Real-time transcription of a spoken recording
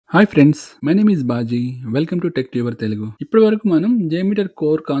Hi friends, my name is bhaji. Welcome to tech tuber Telugu. ఇప్పటి వరకు మనం JMeter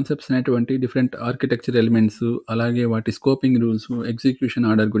కోర్ కాన్సెప్ట్స్ అనేటువంటి డిఫరెంట్ ఆర్కిటెక్చర్ ఎలిమెంట్స్, అలాగే వాటి స్కోపింగ్ రూల్స్, ఎగ్జిక్యూషన్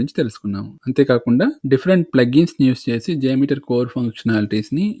ఆర్డర్ గురించి తెలుసుకున్నాము. అంతేకాకుండా డిఫరెంట్ ప్లగ్ఇన్స్ ని యూస్ చేసి JMeter కోర్ ఫంక్షనాలిటీస్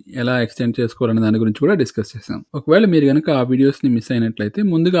ని ఎలా ఎక్స్టెండ్ చేసుకోవాలనే దాని గురించి కూడా డిస్కస్ చేసాం. ఒకవేళ మీరు కనుక ఆ వీడియోస్ ని మిస్ అయినట్లయితే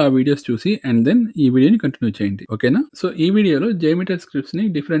ముందుగా ఆ వీడియోస్ చూసి అండ్ దెన్ ఈ వీడియోని కంటిన్యూ చేయండి. ఓకేనా? సో ఈ వీడియోలో JMeter స్క్రిప్ట్స్ ని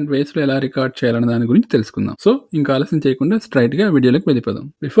డిఫరెంట్ వేస్ లో ఎలా రికార్డ్ చేయాలనే దాని గురించి తెలుసుకుందాం. సో ఇంకా ఆలస్యం చేయకుండా స్ట్రైట్ గా వీడియోలోకి వెళ్ళిపోదాం.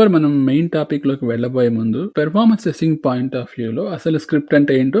 బిఫోర్ మనం మెయిన్ టాపిక్ లోకి వెళ్ళబోయే ముందు performance testing point of view లో అసలు స్క్రిప్ట్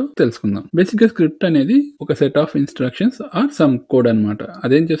అంటే ఏంటో తెలుసుకుందాం. బేసిక్ గా స్క్రిప్ట్ అనేది ఒక set of instructions are some code అన్నమాట.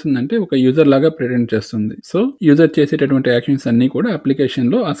 అదేం చేస్తుందంటే ఒక యూజర్ లాగా ప్రెజెంట్ చేస్తుంది. సో యూజర్ చేసేటటువంటి యాక్షన్స్ అన్ని కూడా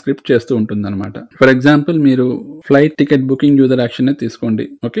అప్లికేషన్ లో ఆ స్క్రిప్ట్ చేస్తూ ఉంటుంది అనమాట. ఫర్ ఎగ్జాంపుల్ మీరు flight ticket booking user action తీసుకోండి.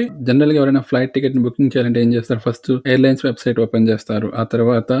 ఓకే, జనరల్ గా ఎవరైనా ఫ్లైట్ టికెట్ ని బుకింగ్ చేయాలంటే ఏం చేస్తారు? ఫస్ట్ ఎయిర్లైన్స్ వెబ్సైట్ ఓపెన్ చేస్తారు. ఆ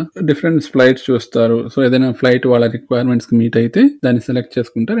తర్వాత డిఫరెంట్ ఫ్లైట్స్ చూస్తారు. సో ఏదైనా ఫ్లైట్ వాళ్ళ రిక్వైర్మెంట్స్ కి మీట్ అయితే దాన్ని సెలెక్ట్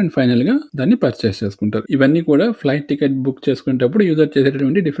చేసుకుంటారు అండ్ ఫైనల్ గా దాన్ని పర్చేస్ చేసుకుంటారు. ఇవన్నీ కూడా ఫ్లైట్ టికెట్ బుక్ చేసుకునేటప్పుడు యూజర్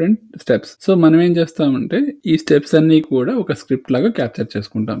చేసేటటువంటి డిఫరెంట్ స్టెప్స్. సో మనం ఏం చేస్తామంటే ఈ స్టెప్స్ అన్ని కూడా ఒక స్క్రిప్ట్ లాగా క్యాప్చర్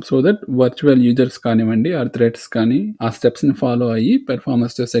చేసుకుంటాం. సో దట్ వర్చువల్ యూజర్స్ కానివ్వండి ఆర్ థ్రెడ్స్ కానీ ఆ స్టెప్స్ ని ఫాలో అయ్యి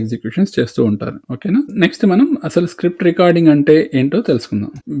పెర్ఫార్మెన్స్ టెస్ట్ ఎగ్జిక్యూషన్స్ చేస్తూ ఉంటారు. ఓకేనా? నెక్స్ట్ మనం అసలు స్క్రిప్ట్ రికార్డింగ్ అంటే ఏంటో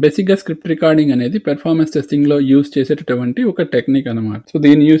తెలుసుకుందాం. బేసిక్ గా స్క్రిప్ట్ రికార్డింగ్ అనేది పెర్ఫార్మెన్స్ టెస్టింగ్ లో యూజ్ చేసేటటువంటి ఒక టెక్నిక్ అన్నమాట. సో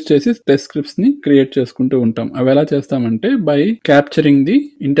దీన్ని యూజ్ చేసి టెస్ట్ స్క్రిప్ట్స్ ని క్రియేట్ చేసుకుంటూ ఉంటాం. అవి ఎలా చేస్తామంటే by capturing the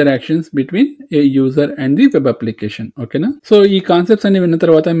interactions between A user and the web application. ఓకేనా? సో ఈ కాన్సెప్ట్స్ అన్ని విన్న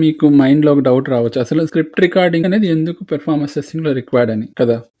తర్వాత మీకు మైండ్ లో ఒక డౌట్ రావచ్చు, అసలు స్క్రిప్ట్ రికార్డింగ్ అనేది ఎందుకు పెర్ఫార్మెన్స్ టెస్టింగ్ లో రిక్వైర్డ్ అని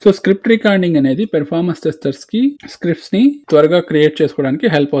కదా. సో స్క్రిప్ట్ రికార్డింగ్ అనేది పెర్ఫార్మెన్స్ టెస్టర్స్ కి స్క్రిప్ట్స్ ని త్వరగా క్రియేట్ చేసుకోవడానికి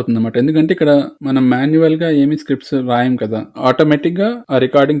హెల్ప్ అవుతుంది అనమాట. ఎందుకంటే ఇక్కడ మనం మాన్యువల్ గా ఏమి స్క్రిప్ట్స్ రాయం కదా, ఆటోమేటిక్ గా ఆ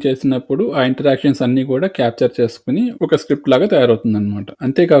రికార్డింగ్ చేసినప్పుడు ఆ ఇంటరాక్షన్స్ అన్ని కూడా క్యాప్చర్ చేసుకుని ఒక స్క్రిప్ట్ లాగా తయారవుతుంది అనమాట.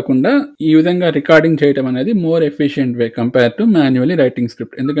 అంతేకాకుండా ఈ విధంగా రికార్డింగ్ చేయడం అనేది more efficient way compare to manually writing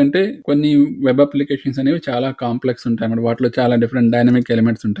script. ఎందుకంటే కొన్ని వెబ్ అప్లికేషన్స్ అనేవి చాలా కాంప్లెక్స్ ఉంటాయి అన్నమాట. వాటిలో చాలా డిఫరెంట్ డైనమిక్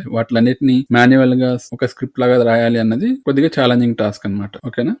ఎలిమెంట్స్ ఉంటాయి. వాటిలన్నిటిని మాన్యువల్ గా ఒక స్క్రిప్ట్ లాగా రాయాలి అన్నది కొద్దిగా ఛాలెంజింగ్ టాస్క్ అనమాట.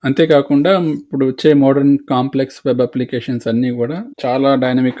 ఓకేనా? అంతేకాకుండా ఇప్పుడు వచ్చే మోడర్న్ కాంప్లెక్స్ వెబ్ అప్లికేషన్స్ అన్ని కూడా చాలా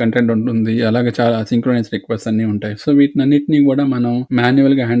డైనమిక్ కంటెంట్ ఉంటుంది, అలాగే చాలా సింక్రోనైజ్ రిక్వెస్ట్ అన్ని ఉంటాయి. సో వీటినన్నిటిని కూడా మనం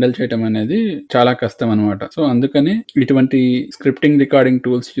మాన్యువల్ గా హ్యాండిల్ చేయడం అనేది చాలా కష్టం అనమాట. సో అందుకని ఇటువంటి స్క్రిప్టింగ్ రికార్డింగ్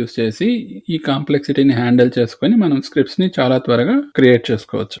టూల్స్ యూస్ చేసి ఈ కాంప్లెక్సిటీని హ్యాండిల్ చేసుకుని మనం స్క్రిప్ట్స్ ని చాలా త్వరగా క్రియేట్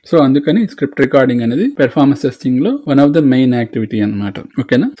చేసుకోవచ్చు. సో అందుకని స్క్రిప్ట్ రికార్డింగ్ అనేది పెర్ఫార్మెన్స్ టెస్టింగ్ లో one of the main activity అన్నమాట.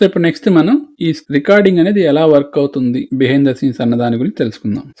 ఓకేనా? సో ఇప్పుడు నెక్స్ట్ మనం ఈ రికార్డింగ్ అనేది ఎలా వర్క్ అవుతుంది బిహైండ్ ద సీన్స్ అన్న దాని గురించి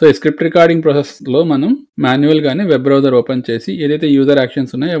తెలుసుకుందాం. సో ఈ స్క్రిప్ట్ రికార్డింగ్ ప్రాసెస్ లో మనం మాన్యువల్ గానే వెబ్ బ్రౌజర్ ఓపెన్ చేసి ఏదైతే యూజర్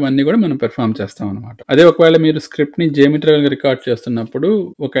యాక్షన్స్ ఉన్నాయో అవన్నీ కూడా మనం పెర్ఫార్మ్ చేస్తాం అనమాట. అదే ఒకవేళ మీరు స్క్రిప్ట్ ని JMeter రికార్డ్ చేస్తున్నప్పుడు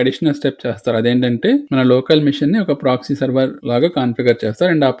ఒక అడిషనల్ స్టెప్ చేస్తారు. అదేంటంటే మన లోకల్ మిషన్ ని ఒక ప్రాక్సీ సర్వర్ లాగా కాన్ఫిగర్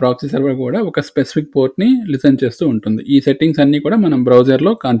చేస్తారు అండ్ ఆ ప్రాక్సీ సర్వర్ కూడా ఒక స్పెసిఫిక్ పోర్ట్ ని లిసన్ చేస్తూ ఉంటుంది. ఈ సెట్టింగ్స్ అన్ని కూడా మనం బ్రౌజర్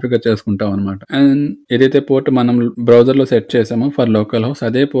లో కాన్ఫిగర్ చేసుకుంటాం అనమాట. అండ్ ఏదైతే పోర్ట్ మనం బ్రౌజర్ లో సెట్ చేసామో ఫర్ లోకల్ హౌస్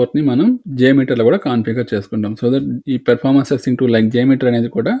అదే పోర్ట్ ని మనం JMeter లో కూడా కాన్ఫిగర్ చేసుకుంటాం. సో దట్ ఈ performance testing tool like JMeter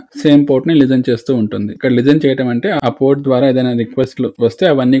అనేది కూడా సేమ్ పోర్ట్ ని లిజన్ చేస్తూ ఉంటుంది. ఇక్కడ లిజన్ చేయడం అంటే ఆ పోర్ట్ ద్వారా ఏదైనా రిక్వెస్ట్లు వస్తే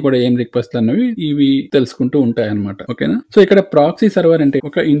అవన్నీ కూడా ఏం రిక్వెస్ట్లు అన్నవి ఇవి తెలుసుకుంటూ ఉంటాయి అనమాట. ఓకేనా? సో ఇక్కడ ప్రాక్సీ సర్వర్ అంటే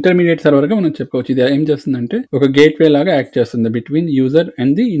ఒక ఇంటర్మీడియట్ సర్వర్ గా మనం చెప్పుకోవచ్చు. ఇది ఏం చేస్తుందంటే ఒక గేట్వే లాగా యాక్ట్ చేస్తుంది between user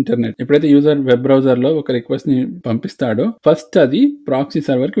and the internet. ఎప్పుడైతే యూజర్ వెబ్ బ్రౌజర్ లో ఒక రిక్వెస్ట్ ని పంపిస్తాడో ఫస్ట్ అది ప్రాక్సీ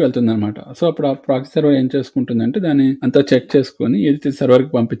సర్వర్ కి వెళ్తుంది అనమాట. సో అప్పుడు ఆ ప్రాక్సీ సర్వర్ ఏం చేసుకుంటుందంటే దాన్ని అంతా చెక్ చేసుకుని ఏదైతే సర్వర్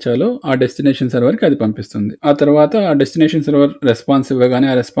కి పంపించాలో ఆ డెస్టినేషన్ సర్వర్ కి అది పంపిస్తుంది. ఆ తర్వాత ఆ డెస్టినేషన్ సర్వర్ రెస్పాన్స్ ఇవ్వగానే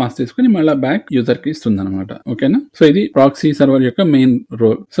ఆ రెస్పాన్స్ తీసుకుని మళ్ళీ బ్యాక్ యూజర్ కి ఇస్తుంది అనమాట. ఓకేనా? సో ఇది ప్రాక్సీ సర్వర్ యొక్క మెయిన్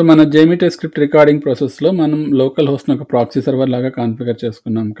రోల్. సో మన JMeter స్క్రిప్ట్ రికార్డింగ్ ప్రాసెస్ లో మనం లోకల్ హోస్ట్ ను ఒక ప్రాక్సీ సర్వర్ లాగా కాన్ఫిగర్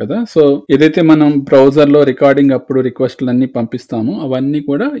చేసుకున్నాం కదా. సో ఏదైతే మనం బ్రౌజర్ లో రికార్డింగ్ అప్పుడు రిక్వెస్ట్లన్నీ పంపిస్తామో అవన్నీ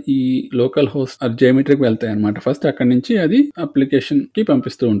కూడా ఈ లోకల్ హోస్ట్ JMeter కి వెళ్తాయి అనమాట. ఫస్ట్ అక్కడ నుంచి అది అప్లికేషన్ కి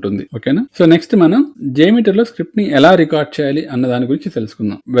పంపిస్తూ ఉంటుంది. ఓకేనా? సో నెక్స్ట్ మనం JMeter లో స్క్రిప్ట్ ని ఎలా రికార్డ్ చేయాలి అన్న దాని గురించి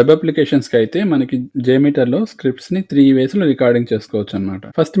తెలుసుకుందాం. వెబ్ అప్లికేషన్స్ కి అయితే మనకి JMeter లో స్క్రిప్ట్స్ ని 3 వేస్ లో రికార్డింగ్ చేసుకోవచ్చు అనమాట.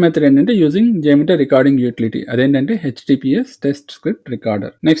 ఫస్ట్ మెథడ్ ఏంటంటే యూజింగ్ JMeter రికార్డింగ్ యూటిలిటీ. అదేంటంటే HTTPS test script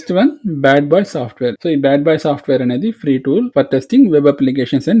recorder. Next one Badboy software. So ఈ Badboy సాఫ్ట్వేర్ అనేది free tool for testing web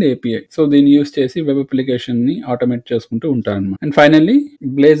applications and API. So దీన్ని యూస్ చేసి వెబ్ అప్లికేషన్ ని ఆటోమేట్ చేసుకుంటూ ఉంటారు అనమాట. And finally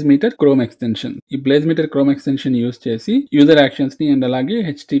BlazeMeter Chrome Extension. ఈ BlazeMeter Chrome Extension యూస్ చేసి యూజర్ యాక్షన్స్ ని అండ్ అలాగే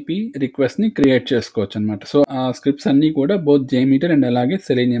HTTP రిక్వెస్ట్ ని క్రియేట్ చేసుకోవచ్చు అనమాట. సో ఆ స్క్రిప్ట్స్ అన్ని కూడా బోత్ JMeter అండ్ అలాగే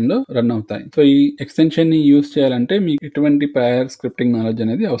Selenium లో రన్ రన్ అవుతాయి. సో ఈ ఎక్స్టెన్షన్ ని యూస్ చేయాలంటే మీకు ఎటువంటి ప్రయర్ స్క్రిప్టింగ్ నాలెడ్జ్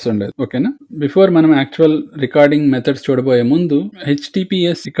అనేది అవసరం లేదు. ఓకేనా? బిఫోర్ మనం యాక్చువల్ రికార్డింగ్ మెథడ్స్ చూడబోయే ముందు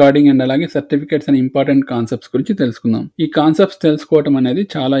హెచ్టిపిఎస్ రికార్డింగ్ అండ్ అలాగే సర్టిఫికేట్స్ అనే ఇంపార్టెంట్ కాన్సెప్ట్స్ గురించి తెలుసుకుందాం. ఈ కాన్సెప్ట్స్ తెలుసుకోవడం అనేది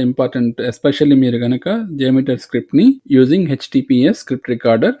చాలా ఇంపార్టెంట్, ఎస్పెషల్లీ మీరు గనక JMeter స్క్రిప్ట్ ని యూజింగ్ హెచ్టిపిఎస్ స్క్రిప్ట్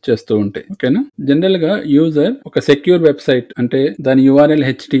రికార్డర్ చేస్తూ ఉంటే. ఓకేనా? జనరల్ గా యూజర్ ఒక సెక్యూర్ వెబ్సైట్ అంటే దాని URL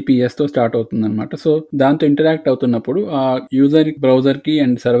HTTPS తో స్టార్ట్ అవుతుంది అనమాట. సో దాంతో ఇంటరాక్ట్ అవుతున్నప్పుడు ఆ యూజర్ బ్రౌజర్ కి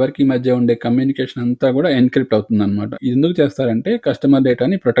అండ్ సర్వర్ కి మధ్య ఉండే కమ్యూనికేషన్ అంతా కూడా ఎన్క్రిప్ట్ అవుతుంది అనమాట. ఇది ఎందుకు చేస్తారంటే కస్టమర్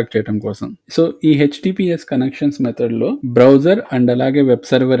డేటాని ప్రొటెక్ట్ చేయడం కోసం. సో ఈ HTTPS కనెక్షన్స్ మెథడ్ లో బ్రౌజర్ అండ్ అలాగే వెబ్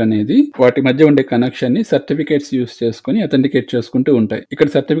సర్వర్ అనేది వాటి మధ్య ఉండే కనెక్షన్ ని సర్టిఫికేట్స్ యూస్ చేసుకుని అథెంటికేట్ చేసుకుంటూ ఉంటాయి. ఇక్కడ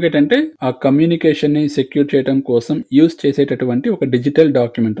సర్టిఫికేట్ అంటే ఆ కమ్యూనికేషన్ ని సెక్యూర్ చేయడం కోసం యూస్ చేసేటటువంటి ఒక డిజిటల్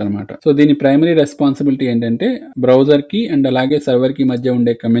డాక్యుమెంట్ అనమాట. సో దీని ప్రైమరీ రెస్పాన్సిబిలిటీ ఏంటంటే బ్రౌజర్ కి అండ్ అలాగే సర్వర్ కి మధ్య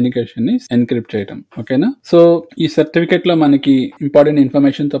ఉండే కమ్యూనికేషన్ ని ఎన్క్రిప్ట్ చేయడం. ఓకేనా? సో ఈ సర్టిఫికేట్ లో మనకి ఇంపార్టెంట్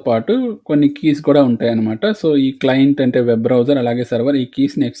ఇన్ఫర్మేషన్ తో పాటు కొన్ని కీస్ కూడా ఉంటాయి అనమాట. సో ఈ క్లయింట్ అంటే వెబ్ బ్రౌజర్ అలాగే సర్వర్ ఈ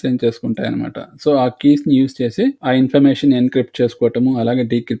కీస్ ని ఎక్స్చేంజ్ చేసుకుంటాయి అనమాట. సో ఆ కీస్ ని యూస్ చేసి ఆ ఇన్ఫర్మేషన్ ఎన్క్రిప్ట్ చేసుకోవటము అలాగే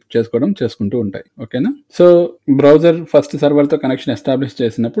డీక్రిప్ట్ చేసుకోవడం చేసుకుంటూ ఉంటాయి. ఓకేనా? సో బ్రౌజర్ ఫస్ట్ సర్వర్ తో కనెక్షన్ ఎస్టాబ్లిష్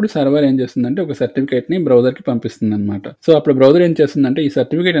చేసినప్పుడు సర్వర్ ఏం చేస్తుందంటే ఒక సర్టిఫికేట్ ని బ్రౌజర్ కి పంపిస్తుంది అనమాట. సో అప్పుడు బ్రౌజర్ ఏం చేస్తుందంటే ఈ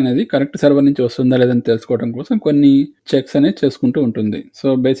సర్టిఫికేట్ అనేది కరెక్ట్ సర్వర్ నుంచి వస్తుందా లేదని తెలుసుకోవడం కోసం కొన్ని చెక్స్ అనేది చేసుకుంటూ ఉంటుంది. సో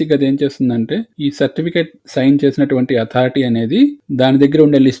బేసిక్ అది ఏం చేస్తుందంటే ఈ సర్టిఫికేట్ సైన్ చేసినటువంటి అథారిటీ అనేది దాని దగ్గర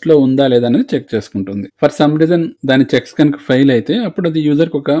ఉండే లిస్ట్ లో ఉందా లేదా అనేది చెక్ చేసుకుంటుంది. ఫర్ సమ్ రీజన్ దాని చెక్స్ కనుక ఫెయిల్ అయితే అప్పుడు అది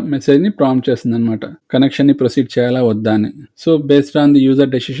యూజర్ కి ఒక మెసేజ్ ని ప్రాంప్ట్ చేస్తుంది అనమాట, కనెక్షన్ ని ప్రొసీడ్ చేయాలా వద్దా అని. So based on the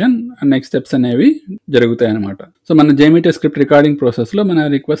user decision next steps అనేవి జరుగుతాయి అనమాట. సో మన JMeter స్క్రిప్ట్ రికార్డింగ్ ప్రాసెస్ లో మన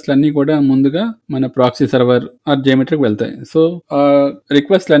రిక్వెస్ట్లు అన్ని కూడా ముందుగా మన ప్రాక్సీ సర్వర్ ఆర్ JMeter కి వెళ్తాయి. సో ఆ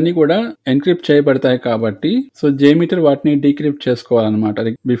రిక్వెస్ట్లు అన్ని కూడా ఎన్క్రిప్ట్ చేయబడతాయి కాబట్టి సో JMeter వాటిని డీక్రిప్ట్ చేసుకోవాలన్నమాట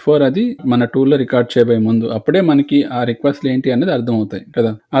బిఫోర్ అది మన టూల్ లో రికార్డ్ చేయబోయే ముందు. అప్పుడే మనకి ఆ రిక్వెస్ట్లు ఏంటి అనేది అర్థం అవుతాయి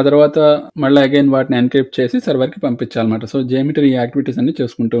కదా. ఆ తర్వాత మళ్ళీ అగైన్ వాటిని ఎన్క్రిప్ట్ చేసి సర్వర్ కి పంపించాలన్నమాట. సో JMeter ఈ యాక్టివిటీస్ అన్ని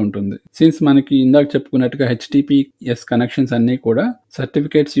చేసుకుంటూ ఉంటుంది. సిన్స్ మనకి ఇందాక చెప్పుకున్నట్టుగా HTTPS కనెక్షన్స్ అన్ని కూడా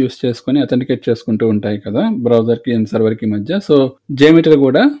సర్టిఫికేట్స్ యూస్ చేసుకుని అథెంటికేట్ చేసుకుంటూ ఉంటాయి కదా బ్రౌజర్ కి అండ్ సర్వర్ కి మధ్య. సో JMeter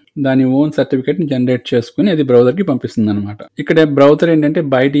కూడా దాని ఓన్ సర్టిఫికేట్ ని జనరేట్ చేసుకుని అది బ్రౌజర్ కి పంపిస్తుంది అనమాట. ఇక్కడ బ్రౌజర్ ఏంటంటే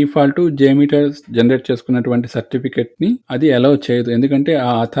బై డిఫాల్ట్ JMeter జనరేట్ చేసుకున్నటువంటి సర్టిఫికేట్ ని అది అలౌ చేయదు, ఎందుకంటే ఆ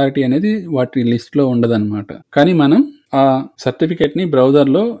అథారిటీ అనేది వాటి లిస్ట్ లో ఉండదన్నమాట. కానీ మనం ఆ సర్టిఫికేట్ ని బ్రౌజర్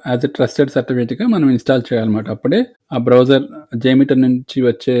లో యాజ్ ఎ ట్రస్టెడ్ సర్టిఫికేట్ గా మనం ఇన్స్టాల్ చేయాలన్నమాట. అప్పుడే ఆ బ్రౌజర్ JMeter నుంచి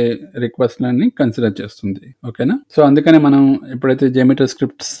వచ్చే రిక్వెస్ట్లని కన్సిడర్ చేస్తుంది. ఓకేనా? సో అందుకనే మనం ఎప్పుడైతే JMeter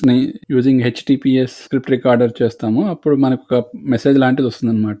స్క్రిప్ట్స్ ని యూజింగ్ HTTPS స్క్రిప్ట్ రికార్డర్ చేస్తామో అప్పుడు మనకు ఒక మెసేజ్ లాంటిది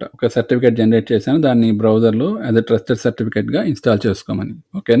వస్తుంది అనమాట, ఒక సర్టిఫికేట్ జనరేట్ చేశాను దాన్ని బ్రౌజర్ లో యాజ్ ఎ ట్రస్టెడ్ సర్టిఫికేట్ గా ఇన్స్టాల్ చేసుకోమని.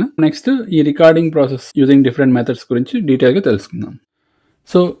 ఓకేనా? నెక్స్ట్ ఈ recording process using different methods గురించి డీటెయిల్ గా తెలుసుకుందాం.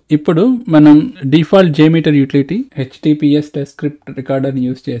 సో ఇప్పుడు మనం default JMeter utility HTTPS test script recorder ని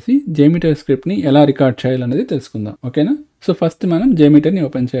యూస్ చేసి JMeter స్క్రిప్ట్ ని ఎలా రికార్డ్ చేయాలనేది తెలుసుకుందాం. ఓకేనా? సో ఫస్ట్ మనం JMeter ని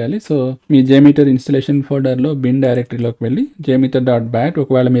ఓపెన్ చేయాలి. సో మీ JMeter ఇన్స్టలేషన్ ఫోల్డర్ లో బిన్ డైరెక్టరీలోకి వెళ్ళి JMeter.bat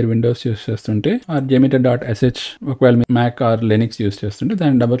ఒకవేళ మీరు విండోస్ యూస్ చేస్తుంటే ఆర్ JMeter.sh ఒకవేళ మీరు మ్యాక్ ఆర్ లెనిక్స్ యూస్ చేస్తుంటే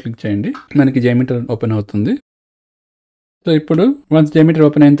దాన్ని డబుల్ క్లిక్ చేయండి, మనకి JMeter ఓపెన్ అవుతుంది. సో ఇప్పుడు వన్స్ JMeter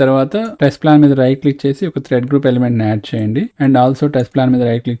ఓపెన్ అయిన తర్వాత టెస్ట్ ప్లాన్ మీద రైట్ క్లిక్ చేసి ఒక థ్రెడ్ గ్రూప్ ఎలిమెంట్ ని యాడ్ చేయండి అండ్ ఆల్సో టెస్ట్ ప్లాన్ మీద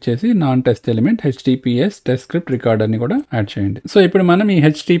రైట్ క్లిక్ చేసి non test element HTTPS test script recorder ని కూడా యాడ్ చేయండి. సో ఇప్పుడు మనం ఈ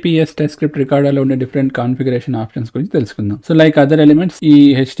HTTPS టెస్ట్ స్క్రిప్ట్ రికార్డర్ లో ఉండే డిఫరెంట్ కాన్ఫిగరేషన్ ఆప్షన్స్ గురించి తెలుసుకుందాం. సో లైక్ అదర్ ఎలిమెంట్స్ ఈ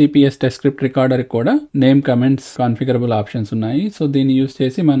HTTPS టెస్ట్ స్క్రిప్ట్ రికార్డర్ కూడా నేమ్ కమెంట్స్ కాన్ఫిగరబుల్ ఆప్షన్స్ ఉన్నాయి. సో దీన్ని యూస్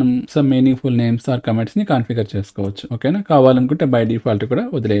చేసి మనం some meaningful names are comments ని కాన్ఫిగర్ చేసుకోవచ్చు. ఓకేనా? కావాలనుకుంటే బై డిఫాల్ట్ కూడా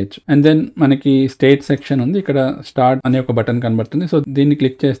వదిలేయచ్చు. అండ్ దెన్ మనకి స్టేట్ సెక్షన్ ఉంది, ఇక్కడ స్టార్ట్ అనే ఒక బటన్ కనబడుతుంది. సో దీన్ని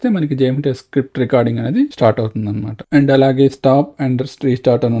క్లిక్ చేస్తే మనకి JMeter స్క్రిప్ట్ రికార్డింగ్ అనేది స్టార్ట్ అవుతుంది అనమాట. అండ్ అలాగే స్టాప్ అండ్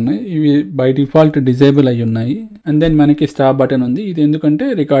రీస్టార్ట్ అని ఉన్నాయి, ఇవి బై డిఫాల్ట్ డిజేబుల్ అయి ఉన్నాయి. అండ్ దెన్ మనకి స్టాప్ బటన్ ఉంది, ఇది ఎందుకంటే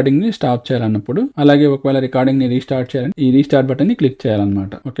రికార్డింగ్ ని స్టాప్ చేయాలన్నప్పుడు. అలాగే ఒకవేళ రికార్డింగ్ ని రీస్టార్ట్ చేయాలని ఈ రీస్టార్ట్ బటన్ ని క్లిక్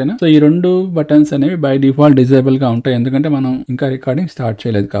చేయాలన్నమాట. ఓకేనా? సో ఈ రెండు బటన్స్ అనేవి బై డిఫాల్ట్ డిజేబుల్ గా ఉంటాయి, ఎందుకంటే మనం ఇంకా రికార్డింగ్ స్టార్ట్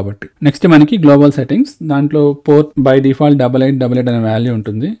చేయలేదు కాబట్టి. నెక్స్ట్ మనకి గ్లోబల్ సెట్టింగ్స్, దాంట్లో పోర్ట్ బై డిఫాల్ట్ 8888 అనే వాల్యూ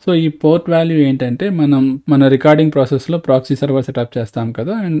ఉంటుంది. సో ఈ పోర్ట్ వాల్యూ ఏంటంటే మనం మన రికార్డింగ్ ప్రాసెస్ లో ప్రాక్సీ సర్వర్ సెటప్ చేస్తాం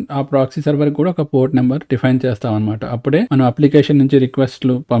కదా, అండ్ ఆ ప్రాక్సీ సర్వర్ కూడా ఒక పోర్ట్ నెంబర్ డిఫైన్ చేస్తాం అనమాట. అప్పుడే మనం అప్లికేషన్ నుంచి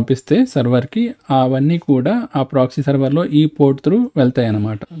రిక్వెస్ట్లు పంపిస్తే సర్వర్ కి అవన్నీ కూడా ఆ ప్రాక్సీ సర్వర్ లో ఈ పోర్ట్ త్రూ వెళ్తాయి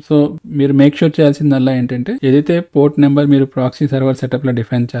అనమాట. సో మీరు మేక్ షూర్ చేయాల్సిందల్లా ఏంటంటే ఏదైతే పోర్ట్ నెంబర్ మీరు ప్రాక్సీ సర్వర్ సెటప్ లో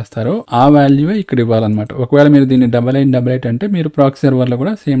డిఫైన్ చేస్తారో ఆ వాల్యూ ఇక్కడ ఇవ్వాలన్నమాట. ఒకవేళ మీరు దీన్ని 8888 అంటే మీరు ప్రాక్సీ సర్వర్ లో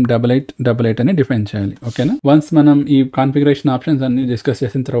కూడా సేమ్ 8888 అని డిఫైన్ చేయాలి. ఓకేనా? వన్స్ మనం ఈ కాన్ఫిగరేషన్ ఆప్షన్స్ అన్ని డిస్కస్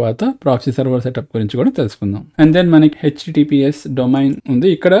చేసిన తర్వాత ప్రాక్సీ సర్వర్ సెటప్ గురించి కూడా తెలుసుకుందాం. అండ్ దెన్ మనకి HTTPS డొమైన్ ఉంది.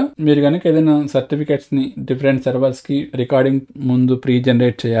 ఇక్కడ మీరు కనుక ఏదైనా సర్టిఫికేట్స్ ని డిఫరెంట్ సర్వర్స్ కి రికార్డింగ్ ముందు ప్రీ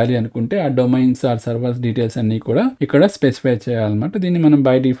జనరేట్ చేయాలి అనుకుంటే ఆ డొమైన్స్ ఆర్ సర్వర్స్ డీటెయిల్స్ అన్ని కూడా ఇక్కడ స్పెసిఫై చేయాలన్నమాట. దీన్ని మనం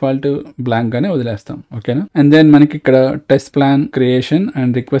బై డిఫాల్ట్ బ్లాంక్ గానే వదిలేస్తాం. ఓకేనా. అండ్ దెన్ మనకి ఇక్కడ test plan creation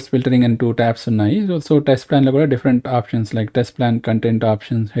and request filtering and 2 tabs ఉన్నాయి. సో టెస్ట్ ప్లాన్ లో కూడా different options like test plan content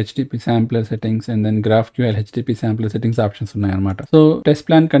options, HTTP సాంప్లర్ settings and then GraphQL HTTP సాంప్లర్ settings options ఉన్నాయి అనమాట. సో టెస్ట్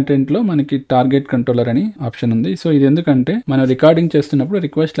ప్లాన్ కంటెంట్ లో మనకి target controller అని option ఉంది. So ఇది ఎందుకంటే మనం రికార్డింగ్ చేస్తున్నప్పుడు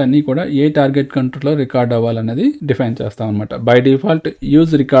రిక్వెస్ట్లు అన్ని కూడా ఏ టార్గెట్ కంట్రోలర్ రికార్డ్ అవ్వాలన్నది డిఫైన్ చేస్తాం అనమాట. By default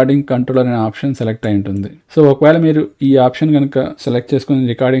use recording controller అనే ఆప్షన్ సెలెక్ట్ అయి ఉంటుంది. సో ఒకవేళ మీరు ఈ ఆప్షన్ కనుక సెలెక్ట్ చేసుకుని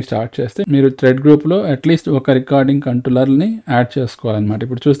రికార్డింగ్ స్టార్ట్ చేస్తే మీరు థ్రెడ్ గ్రూప్ లో అట్లీస్ట్ ఒక రికార్డింగ్ కంట్రోలర్ ని యాడ్ చేసుకోవాలన్నమాట.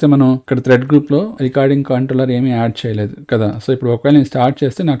 ఇప్పుడు చూస్తే మనం ఇక్కడ థ్రెడ్ గ్రూప్ లో రికార్డింగ్ కంట్రోలర్ ఏమీ యాడ్ చేయలేదు కదా. సో ఇప్పుడు ఒకవేళ నేను స్టార్ట్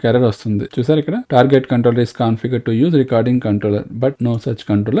చేస్తే నాకు ఎర్రర్ వస్తుంది. చూసారు ఇక్కడ target controller is configure to use recording controller but no such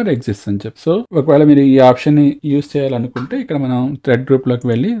controller exist అని చెప్పి. సో ఒకవేళ మీరు ఈ ఆప్షన్ ని యూజ్ చేయాలనుకుంటే ఇక్కడ మనం థ్రెడ్ గ్రూప్ లోకి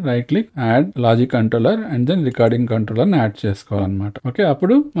వెళ్ళి right click add logic controller and then recording controller ని యాడ్ చేసుకోవాలన్నమాట. ఓకే,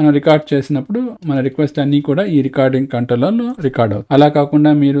 అప్పుడు మనం రికార్డ్ చేసినప్పుడు మన రిక్వెస్ట్ అన్ని కూడా ఈ రికార్డింగ్ కంట్రోలర్ లో రికార్డ్ అవుతుంది. అలా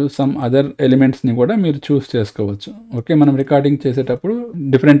కాకుండా మీరు సమ్ అదర్ ఎలిమెంట్స్ ని కూడా మీరు చూస్ చేసుకోవచ్చు. ఓకే, మనం రికార్డింగ్ చేసేటప్పుడు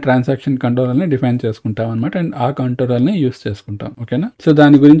డిఫరెంట్ ట్రాన్సాక్షన్ కంట్రోలర్ ని డిఫైన్ చేసుకుంటాం అనమాట అండ్ ఆ కంట్రోలర్ ని యూస్ చేసుకుంటాం. ఓకేనా. సో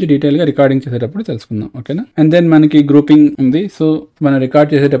దాని గురించి డీటెయిల్ గా రికార్డింగ్ చేసేటప్పుడు తెలుసుకుందాం. ఓకేనా. అండ్ దెన్ మనకి గ్రూపింగ్ ఉంది. సో మనం రికార్డ్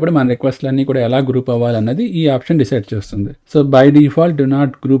చేసేటప్పుడు మన రిక్వెస్ట్లు అన్ని కూడా ఎలా గ్రూప్ అవ్వాలన్నది ఈ ఆప్షన్ డిసైడ్ చేస్తుంది. So by default do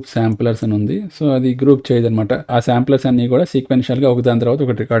not group శాంపులర్స్ అని ఉంది. సో అది గ్రూప్ చేయదు అనమాట. ఆ శాంపులర్స్ అన్ని కూడా సీక్వెన్షియల్ గా ఒకదాని తర్వాత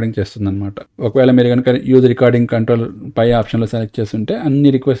ఒకటి రికార్డింగ్ చేస్తుంది అనమాట. ఒకవేళ మీరు కనుక యూజ్ రికార్డింగ్ కంట్రోల్ పై ఆప్షన్ లో సెలెక్ట్ చేస్తుంటే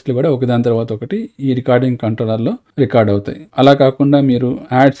అన్ని రిక్వెస్ట్లు కూడా ఒకదాని తర్వాత ఒకటి ఈ రికార్డింగ్ కంట్రోలర్ లో రికార్డ్ అవుతాయి. అలా కాకుండా మీరు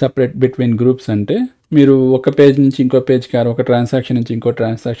యాడ్ సపరేట్ బిట్వీన్ గ్రూప్స్ అంటే మీరు ఒక పేజ్ నుంచి ఇంకో పేజ్కి ఒక ట్రాన్సాక్షన్ నుంచి ఇంకో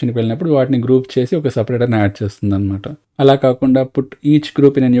ట్రాన్సాక్షన్కి వెళ్ళినప్పుడు వాటిని గ్రూప్ చేసి ఒక సపరేటర్ని యాడ్ చేస్తుంది అనమాట. అలా కాకుండా put each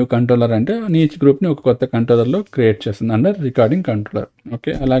group in new controller అంటే ఈచ్ గ్రూప్ని ఒక కొత్త కంట్రోలర్లో క్రియేట్ చేస్తుంది అండర్ రికార్డింగ్ కంట్రోలర్.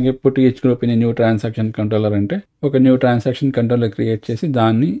 ఓకే, అలాగే put each group in new transaction controller అంటే ఒక న్యూ ట్రాన్సాక్షన్ కంట్రోలర్ క్రియేట్ చేసి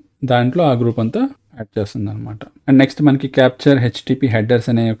దాంట్లో ఆ గ్రూప్ అంతా యాడ్ చేస్తుంది అనమాట. అండ్ నెక్స్ట్ మనకి క్యాప్చర్ HTTP హెడర్స్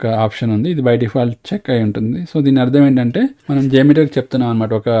అనే ఒక ఆప్షన్ ఉంది. ఇది బై డిఫాల్ట్ చెక్ అయి ఉంటుంది. సో దీని అర్థం ఏంటంటే మనం JMeter చెప్తున్నాం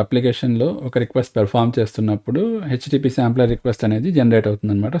అనమాట. ఒక అప్లికేషన్ లో ఒక రిక్వెస్ట్ పెర్ఫామ్ చేస్తున్నప్పుడు HTTP శాంప్లర్ రిక్వెస్ట్ అనేది జనరేట్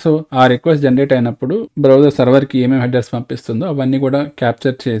అవుతుంది అనమాట. సో ఆ రిక్వెస్ట్ జనరేట్ అయినప్పుడు బ్రౌజర్ సర్వర్ కి ఏమేమి హెడర్స్ పంపిస్తుందో అవన్నీ కూడా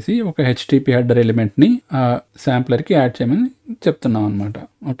క్యాప్చర్ చేసి ఒక HTTP హెడర్ ఎలిమెంట్ ని ఆ శాంప్లర్ కి యాడ్ చేయమని చెప్తున్నాం అనమాట.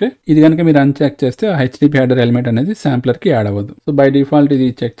 ఓకే, ఇది కనుక మీరు అన్చెక్ చేస్తే ఆ HTTP హెడర్ ఎలిమెంట్ అనేది శాంప్లర్ కి యాడ్ అవ్వదు. సో బై డిఫాల్ట్ ఇది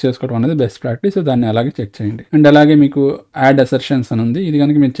చెక్ చేసుకోవడం అనేది బెస్ట్ ప్రాక్టీస్. సో దాన్ని అలాగే చెక్ చేయండి. అండ్ అలాగే మీకు యాడ్ అసర్షన్స్ అని ఉంది. ఇది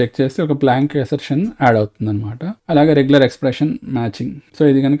కనుక మీరు చెక్ చేస్తే ఒక బ్లాంక్ అసర్షన్ యాడ్ అవుతుంది అనమాట. అలాగే రెగ్యులర్ ఎక్స్ప్రెషన్ మ్యాచింగ్. సో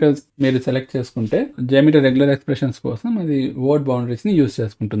ఇది కనుక మీరు సెలెక్ట్ చేసుకుంటే JMeter రెగ్యులర్ ఎక్స్ప్రెషన్స్ కోసం అది వర్డ్ బౌండరీస్ ని యూజ్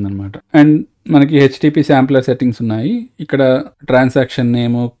చేసుకుంటుంది అనమాట. అండ్ మనకి HTTP శాంప్లర్ సెట్టింగ్స్ ఉన్నాయి. ఇక్కడ transaction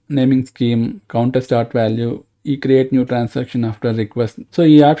name, naming scheme, counter start value, ఈ create new transaction after request. So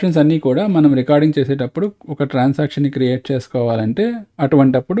ఈ ఆప్షన్స్ అన్ని కూడా మనం రికార్డింగ్ చేసేటప్పుడు ఒక ట్రాన్సాక్షన్ ని క్రియేట్ చేసుకోవాలంటే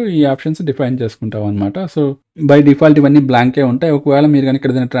అటువంటప్పుడు ఈ ఆప్షన్స్ డిఫైన్ చేసుకుంటాం అనమాట. సో బై డిఫాల్ట్ ఇవన్నీ బ్లాంకే ఉంటాయి. ఒకవేళ మీరు కనుక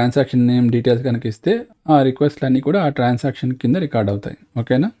ఏదైనా ట్రాన్సాక్షన్ నేమ్ డీటెయిల్స్ కనుక ఇస్తే ఆ రిక్వెస్ట్లు అన్ని కూడా ఆ ట్రాన్సాక్షన్ కింద రికార్డ్ అవుతాయి.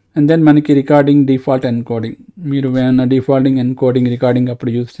 ఓకేనా. అండ్ దెన్ మనకి రికార్డింగ్ డిఫాల్ట్ ఎన్కోడింగ్. మీరు ఏమైనా డిఫాల్టింగ్ ఎన్కోడింగ్ రికార్డింగ్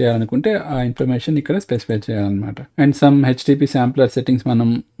అప్పుడు యూస్ చేయాలనుకుంటే ఆ ఇన్ఫర్మేషన్ ఇక్కడ స్పెసిఫై చేయాలన్నమాట. And some HTTP sampler settings మనం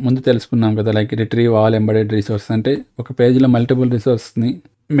ముందు తెలుసుకున్నాం కదా, like retrieve all embedded resource. అంటే ఒక పేజ్లో మల్టిపుల్ రిసోర్స్ని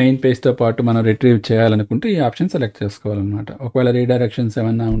మెయిన్ పేజ్తో పాటు మనం రిట్రీవ్ చేయాలనుకుంటే ఈ ఆప్షన్ సెలెక్ట్ చేసుకోవాలన్నమాట. ఒకవేళ రీడైరెక్షన్స్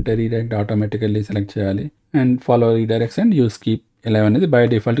ఏమైనా ఉంటే రీడైరెక్ట్ ఆటోమేటికల్లీ సెలెక్ట్ చేయాలి. And follow redirects and use keep ఇలా అనేది బై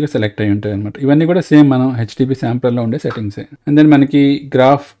డిఫాల్ట్గా సెలెక్ట్ అయి ఉంటాయి అనమాట. ఇవన్నీ కూడా సేమ్ మనం HTTP శాంప్లర్లో ఉండే సెట్టింగ్సే. అండ్ దెన్ మనకి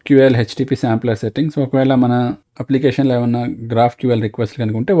GraphQL HTTP శాంప్లర్ సెట్టింగ్స్. ఒకవేళ మన అప్లికేషన్లో ఏమన్నా GraphQL రిక్వెస్ట్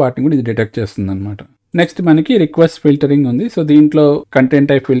కనుకుంటే వాటిని కూడా ఇది డిటెక్ట్ చేస్తుంది అనమాట. నెక్స్ట్ మనకి రిక్వెస్ట్ ఫిల్టరింగ్ ఉంది. సో దీంట్లో content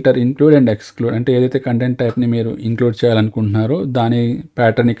type filter include and exclude. అంటే ఏదైతే కంటెంట్ టైప్ని మీరు ఇంక్లూడ్ చేయాలనుకుంటున్నారో దాని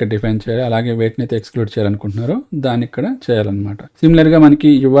ప్యాటర్న్ ఇక్కడ డిఫైన్ చేయాలి. అలాగే వేటిని అయితే ఎక్స్క్లూడ్ చేయాలనుకుంటున్నారో దాన్ని ఇక్కడ చేయాలన్నమాట. సిమిలర్గా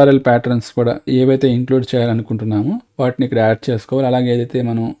మనకి URL ప్యాటర్న్స్ కూడా ఏవైతే ఇంక్లూడ్ చేయాలనుకుంటున్నామో వాటిని ఇక్కడ యాడ్ చేసుకోవాలి. అలాగే ఏదైతే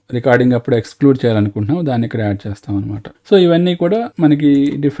మనం రికార్డింగ్ అప్పుడు ఎక్స్క్లూడ్ చేయాలనుకుంటున్నామో దాన్ని ఇక్కడ యాడ్ చేస్తాం అనమాట. సో ఇవన్నీ కూడా మనకి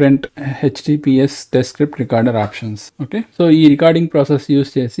different HTTPS test script recorder options. Okay, so ఈ రికార్డింగ్ ప్రాసెస్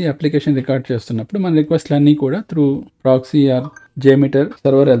యూస్ చేసి అప్లికేషన్ రికార్డ్ చేస్తున్నప్పుడు మన రిక్వెస్ట్లు అన్నీ కూడా through proxy are JMeter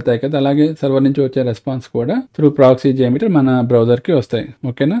server వెళ్తాయి కదా. అలాగే సర్వర్ నుంచి వచ్చే రెస్పాన్స్ కూడా త్రూ ప్రాక్సీ JMeter మన బ్రౌజర్ కి వస్తాయి.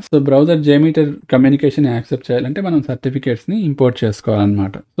 ఓకేనా. So browser JMeter communication accept చేయాలంటే మనం సర్టిఫికేట్స్ ని ఇంపోర్ట్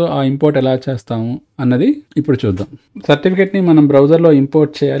చేసుకోవాలన్నమాట. సో ఆ ఇంపోర్ట్ ఎలా చేస్తాము అన్నది ఇప్పుడు చూద్దాం. సర్టిఫికేట్ ని మనం బ్రౌజర్ లో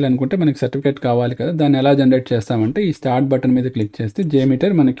ఇంపోర్ట్ చేయాలి అనుకుంటే మనకి సర్టిఫికేట్ కావాలి కదా. దాన్ని ఎలా జనరేట్ చేస్తామంటే ఈ స్టార్ట్ బటన్ మీద క్లిక్ చేస్తే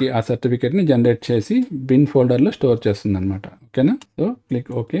JMeter మనకి ఆ సర్టిఫికేట్ ని జనరేట్ చేసి బిన్ ఫోల్డర్ లో స్టోర్ చేస్తుంది అనమాట. ఓకేనా. So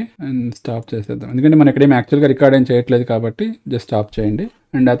click okay and stop చేసేద్దాం. ఎందుకంటే మనం ఇక్కడేం యాక్చువల్గా రికార్డ్ ఏం చేయట్లేదు కాబట్టి జస్ట్ స్టాప్ చేయండి.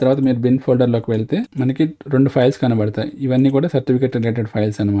 అండ్ ఆ తర్వాత మీరు బిన్ ఫోల్డర్లోకి వెళ్తే మనకి 2 ఫైల్స్ కనబడతాయి. ఇవన్నీ కూడా సర్టిఫికేట్ రిలేటెడ్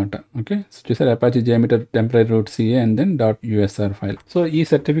ఫైల్స్ అనమాట. ఓకే, చూసారు Apache JMeter temporary route CA and then .usr file. So ఈ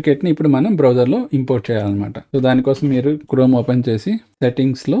సర్టిఫికేట్ ని ఇప్పుడు మనం బ్రౌజర్లో ఇంపోర్ట్ చేయాలన్నమాట. సో దానికోసం మీరు క్రోమ్ ఓపెన్ చేసి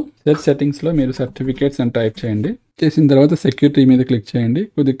సెట్టింగ్స్ లో మీరు సర్టిఫికేట్స్ అని టైప్ చేయండి. చేసిన తర్వాత సెక్యూరిటీ మీద క్లిక్ చేయండి.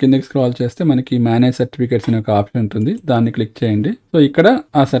 కొద్దిగా కిందకి స్క్రాల్ చేస్తే మనకి మేనేజ్ సర్టిఫికేట్స్ అనే ఒక ఆప్షన్ ఉంటుంది, దాన్ని క్లిక్ చేయండి. సో ఇక్కడ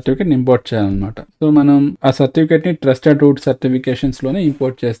ఆ సర్టిఫికేట్ ఇంపోర్ట్ చేయాలన్నమాట. సో మనం ఆ సర్టిఫికేట్ ని ట్రస్టెడ్ రూట్ సర్టిఫికేషన్స్ లోనే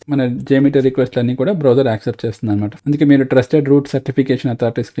ఇంపోర్ట్ చేస్తే మన JMeter రిక్వెస్ట్ అన్ని కూడా బ్రౌజర్ యాక్సెప్ట్ చేస్తుంది అనమాట. అందుకే మీరు trusted route certification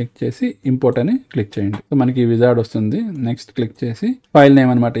authorities click చేసి ఇంపోర్ట్ అని క్లిక్ చేయండి. సో మనకి విజార్డ్ వస్తుంది. నెక్స్ట్ క్లిక్ చేసి ఫైల్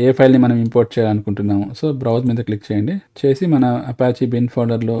నేమ్ అనమాట, ఏ ఫైల్ ని మనం ఇంపోర్ట్ చేయాలనుకుంటున్నాము. సో బ్రౌజ్ మీద క్లిక్ చేయండి. చేసి మన అపాచీ బిన్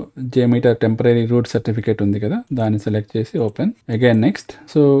ఫోల్డర్ లో JMeter టెంపరరీ రూట్ సర్టిఫికేట్ ఉంది కదా, దాన్ని సెలెక్ట్ చేసి ఓపెన్ అగైన్ నెక్స్ట్.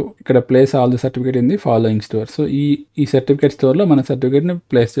 సో ఇక్కడ place all the certificate in the following store. So ఈ సర్టిఫికేట్ స్టోర్ లో మన సర్టిఫికేట్ ని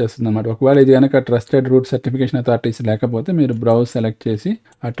ప్లేస్ చేస్తుంది అనమాట. ఒకవేళ ఇది కనుక ట్రస్టెడ్ రూట్ సర్టిఫికేషన్ అథారిటీస్ లేకపోతే మీరు బ్రౌజ్ సెలెక్ట్ చేసి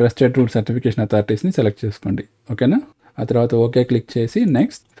ఆ ట్రస్టెడ్ రూట్ సర్టిఫికేషన్ అథారిటీస్ ని సెలెక్ట్ చేసుకోండి. ఓకేనా, ఆ తర్వాత ఓకే క్లిక్ చేసి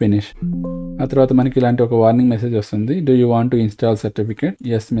నెక్స్ట్ ఫినిష్. ఆ తర్వాత మనకి ఇలాంటి ఒక వార్నింగ్ మెసేజ్ వస్తుంది, do you want to install certificate,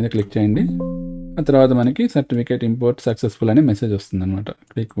 yes మీద క్లిక్ చేయండి. ఆ తర్వాత మనకి సర్టిఫికేట్ ఇంపోర్ట్ సక్సెస్ఫుల్ అనే మెసేజ్ వస్తుంది అనమాట.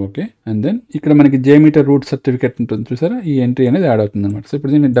 Click okay. అండ్ దెన్ ఇక్కడ మనకి JMeter రూట్ సర్టిఫికేట్ ఉంటుంది చూసారా, ఈ ఎంట్రీ అనేది యాడ్ అవుతుంది అనమాట. సో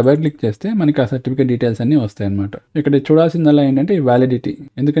ఇప్పుడు దీన్ని డబల్ క్లిక్ చేస్తే మనకి ఆ సర్టిఫికేట్ డీటెయిల్స్ అన్ని వస్తాయి అనమాట. ఇక్కడ చూడాల్సిందల్లా ఏంటంటే ఈ వ్యాలిడిటీ,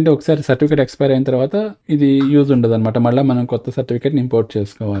 ఎందుకంటే ఒకసారి సర్టిఫికేట్ ఎక్స్పైర్ అయిన తర్వాత ఇది యూజ్ ఉండదు అనమాట, మళ్ళీ మనం కొత్త సర్టిఫికేట్ ఇంపోర్ట్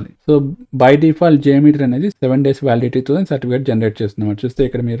చేసుకోవాలి. సో బై డిఫాల్ట్ JMeter అనేది 7 days వ్యాలిడిటీతో సర్టిఫికేట్ జనరేట్ చేస్తుంది అనమాట. చూస్తే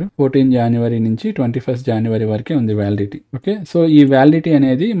ఇక్కడ మీరు 14 January నుంచి 21 January వరకే ఉంది వ్యాలిడిటీ. ఓకే, సో ఈ వ్యాలిడిటీ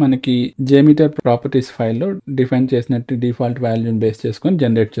అనేది మనకి JMeter ప్రాపర్టీస్ ఫైల్లో డిఫైన్ చేసినట్టు డిఫాల్ట్ వాల్యూని బేస్ చేసుకొని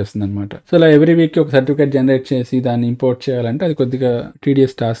జనరేట్ చేస్తుంది అనమాట. సో ఇలా ఎవ్రీ వీక్ ఒక సర్టిఫికేట్ జనరేట్ చేసి దాన్ని ఇంపోర్ట్ చేయాలంటే అది కొద్దిగా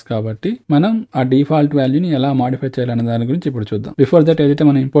టీడీఎస్ టాస్క్ కాబట్టి మనం ఆ డిఫాల్ట్ వాల్యూని ఎలా మాడిఫై చేయాలన్న దాని గురించి ఇప్పుడు చూద్దాం. బిఫోర్ దట్ ఏదైతే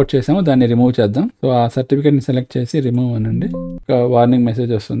మనం ఇంపోర్ట్ చేసామో దాన్ని రిమూవ్ చేద్దాం. సో ఆ సర్టిఫికేట్ ని సెలెక్ట్ చేసి రిమూవ్ అనండి. ఒక వార్నింగ్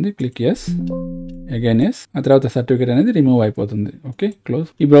మెసేజ్ వస్తుంది, క్లిక్ ఎస్ అగైన్ ఎస్. ఆ తర్వాత సర్టిఫికేట్ అనేది రిమూవ్ అయిపోతుంది. Okay, close.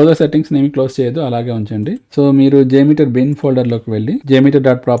 ఈ బ్రౌజర్ సెట్టింగ్స్ ఏమి క్లోజ్ చేయదు, అలాగే ఉంచండి. సో మీరు JMeter బిన్ ఫోల్డర్ లోకి వెళ్ళి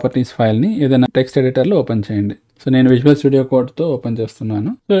JMeter.properties ఫైల్ ని ఏదైనా టెక్స్ట్ ఎడిటర్ లో ఓపెన్ చేయండి. సో నేను విజువల్ స్టూడియో కోడ్తో ఓపెన్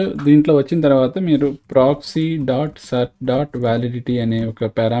చేస్తున్నాను. సో దీంట్లో వచ్చిన తర్వాత మీరు proxy.cert.validity అనే ఒక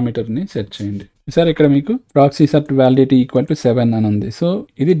పారామీటర్ని సెట్ చేయండి. సార్ ఇక్కడ మీకు ప్రాక్సీ సర్ట్ వ్యాలిడిటీ ఈక్వల్ టు 7 అని ఉంది. సో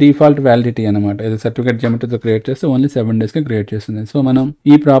ఇది డిఫాల్ట్ వ్యాలిడిటీ అనమాట. ఇది సర్టిఫికేట్ JMeterతో క్రియేట్ చేస్తే ఓన్లీ 7 days కి క్రియేట్ చేస్తుంది. సో మనం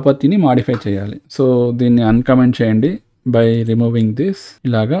ఈ ప్రాపర్టీని మాడిఫై చేయాలి. సో దీన్ని అన్కమెంట్ చేయండి బై రిమూవింగ్ దిస్.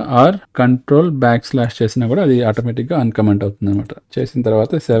 ఇలాగా ఆర్ కంట్రోల్ / చేసినా కూడా అది ఆటోమేటిక్గా అన్కమెంట్ అవుతుంది అనమాట. చేసిన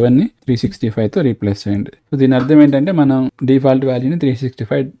తర్వాత 7 ని 365తో రీప్లేస్ చేయండి. సో దీని అర్థం ఏంటంటే మనం డిఫాల్ట్ వాల్యూని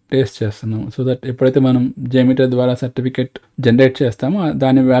 365 days చేస్తున్నాము. సో దట్ ఎప్పుడైతే మనం JMeter ద్వారా సర్టిఫికేట్ జనరేట్ చేస్తామో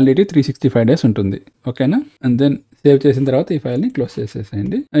దాని వ్యాలిడిటీ 365 days ఉంటుంది. ఓకేనా, అండ్ దెన్ సేవ్ చేసిన తర్వాత ఈ ఫైల్ని క్లోజ్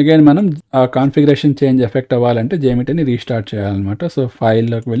చేసేసేయండి. అగైన్ మనం ఆ కాన్ఫిగరేషన్ చేంజ్ ఎఫెక్ట్ అవ్వాలంటే JMeterని రీస్టార్ట్ చేయాలన్నమాట. సో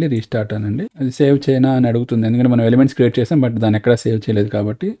ఫైల్లోకి వెళ్ళి రీస్టార్ట్ అనండి. అది సేవ్ చేయనా అని అడుగుతుంది, ఎందుకంటే మనం ఎలిమెంట్స్ క్రియేట్ చేసాం బట్ దాన్ని ఎక్కడ సేవ్ చేయలేదు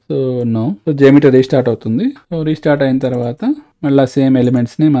కాబట్టి. So no. So JMeter restart అవుతుంది. సో రీస్టార్ట్ అయిన తర్వాత మళ్ళీ సేమ్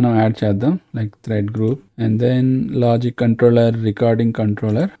ఎలిమెంట్స్ని మనం యాడ్ చేద్దాం, like thread group and then logic controller, recording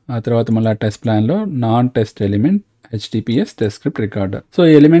controller. ఆ తర్వాత మళ్ళీ టెస్ట్ ప్లాన్లో non test element HTTPS test script recorder. So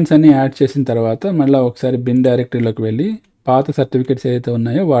ఈ ఎలిమెంట్స్ అన్ని యాడ్ చేసిన తర్వాత మళ్ళీ ఒకసారి బిన్ డైరెక్టరీలోకి వెళ్ళి పాత సర్టిఫికేట్స్ ఏదైతే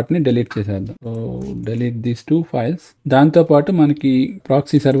ఉన్నాయో వాటిని డిలీట్ చేసేద్దాం. So delete these 2 files. దాంతోపాటు మనకి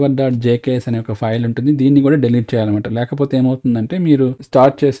ప్రాక్సీ server.jks అనే ఒక ఫైల్ ఉంటుంది, దీన్ని కూడా డిలీట్ చేయాలన్నమాట. లేకపోతే ఏమవుతుందంటే మీరు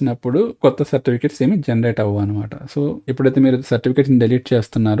స్టార్ట్ చేసినప్పుడు కొత్త సర్టిఫికేట్స్ ఏమి జనరేట్ అవ్వవు అనమాట. సో ఎప్పుడైతే మీరు సర్టిఫికేట్స్ని డిలీట్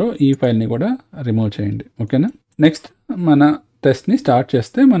చేస్తున్నారో ఈ ఫైల్ని కూడా రిమూవ్ చేయండి. ఓకేనా, నెక్స్ట్ మన టెస్ట్ని స్టార్ట్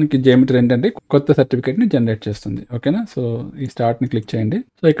చేస్తే మనకి JMeter ఏంటంటే కొత్త సర్టిఫికేట్ని జనరేట్ చేస్తుంది. ఓకేనా, సో ఈ స్టార్ట్ని క్లిక్ చేయండి.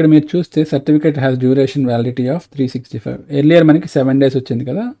 సో ఇక్కడ మీరు చూస్తే certificate has duration validity of 365. Earlier మనకి 7 days వచ్చింది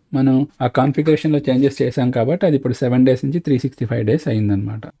కదా, మనం ఆ కాన్ఫిగరేషన్లో చేంజెస్ చేసాం కాబట్టి అది ఇప్పుడు 7 days నుంచి 365 days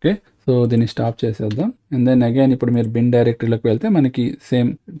అయిందనమాట. ఓకే, సో దీన్ని స్టాప్ చేసేద్దాం. అండ్ దెన్ అగైన్ ఇప్పుడు మీరు బిన్ డైరెక్టరీలోకి వెళ్తే మనకి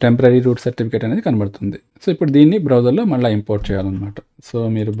సేమ్ టెంపరరీ రూట్ సర్టిఫికేట్ అనేది కనబడుతుంది. సో ఇప్పుడు దీన్ని బ్రౌజర్లో మళ్ళీ ఇంపోర్ట్ చేయాలన్నమాట. సో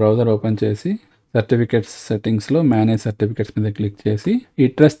మీరు బ్రౌజర్ ఓపెన్ చేసి సర్టిఫికేట్స్ సెట్టింగ్స్లో మేనేజ్ సర్టిఫికేట్స్ మీద క్లిక్ చేసి ఈ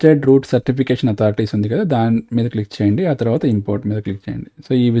ట్రస్టెడ్ రూట్ సర్టిఫికేషన్ అథారిటీస్ ఉంది కదా దాని మీద క్లిక్ చేయండి. ఆ తర్వాత ఇంపోర్ట్ మీద క్లిక్ చేయండి.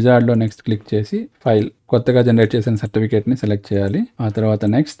 సో ఈ విజార్డ్లో నెక్స్ట్ క్లిక్ చేసి ఫైల్ కొత్తగా జనరేట్ చేసిన సర్టిఫికేట్ని సెలెక్ట్ చేయాలి. ఆ తర్వాత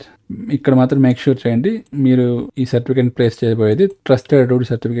నెక్స్ట్ ఇక్కడ మాత్రం మేక్ షూర్ చేయండి మీరు ఈ సర్టిఫికేట్ ప్లేస్ చేయబోయేది ట్రస్టెడ్ రూట్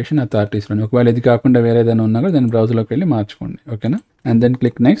సర్టిఫికేషన్ అథారిటీస్లోని. ఒకవేళ ఇది కాకుండా వేరే ఏదైనా ఉన్నా కూడా దాని బ్రౌజర్లోకి వెళ్ళి మార్చుకోండి. ఓకేనా, and then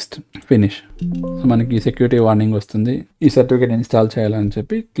click next finish. So మనకి సెక్యూరిటీ వార్నింగ్ వస్తుంది, ఈ సర్టిఫికేట్ ఇన్స్టాల్ చేయాలని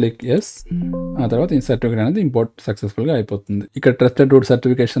చెప్పి క్లిక్ ఎస్. ఆ తర్వాత ఈ సర్టిఫికేట్ అనేది ఇంపోర్ట్ సక్సెస్ఫుల్గా అయిపోతుంది. ఇక్కడ ట్రస్టెడ్ రూట్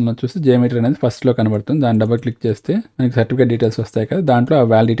సర్టిఫికేషన్లో చూసి JMeter అనేది ఫస్ట్లో కనబడుతుంది. దాన్ని డబుల్ క్లిక్ చేస్తే మనకి సర్టిఫికేట్ డీటెయిల్స్ వస్తాయి కదా, దాంట్లో ఆ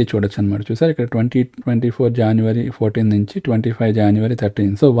వ్యాలిడిటీ చూడొచ్చు అనమాట. చూసారు ఇక్కడ 2020 24 January 14 నుంచి 25 January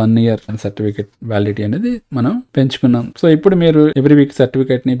 13. So 1 year certificate validity అనేది మనం పెంచుకున్నాం. సో ఇప్పుడు మీరు ఎవ్రీ వీక్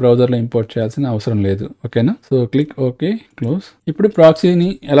సర్టిఫికేట్ ని బ్రౌజర్ లో ఇంపోర్ట్ చేయాల్సిన అవసరం లేదు. ఓకేనా? So click okay, close. ఇప్పుడు ప్రాక్సీని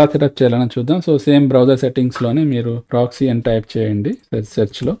ఎలా సెటప్ చేయాలని చూద్దాం. సో సేమ్ బ్రౌజర్ సెట్టింగ్స్ లోనే మీరు ప్రాక్సీ అని టైప్ చేయండి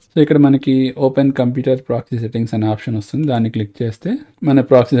సెర్చ్ లో. సో ఇక్కడ మనకి ఓపెన్ కంప్యూటర్ ప్రాక్సీ సెట్టింగ్స్ అనే ఆప్షన్ వస్తుంది. దాన్ని క్లిక్ చేస్తే మన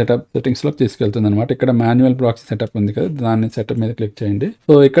ప్రాక్సీ సెటప్ సెట్టింగ్స్ లోకి తీసుకెళ్తుంది అనమాట. ఇక్కడ మాన్యువల్ ప్రాక్సీ సెటప్ ఉంది కదా, దాన్ని సెటప్ మీద క్లిక్ చేయండి.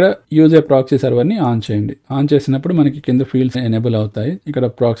 సో ఇక్కడ యూజ్ ఏ ప్రాక్సీ సర్వర్ ని ఆన్ చేయండి. ఆన్ చేసినప్పుడు మనకి కింద ఫీల్డ్స్ ఎనేబుల్ అవుతాయి. ఇక్కడ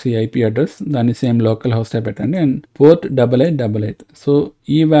ప్రాక్సీ ఐపీ అడ్రస్, దాన్ని సేమ్ లోకల్ హోస్ట్ పెట్టండి అండ్ పోర్ట్ 8888. సో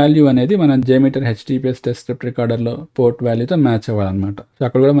ఈ వాల్యూ అనేది మన JMeter HTTPS test script recorder లో పోర్ట్ వాల్యూతో మ్యాచ్ అవ్వాలన్నమాట. సో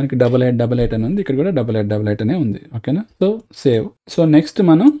అక్కడ కూడా మనకి 8888 అని ఉంది, ఇక్కడ కూడా 8888 అనే ఉంది. ఓకేనా? So save. సో నెక్స్ట్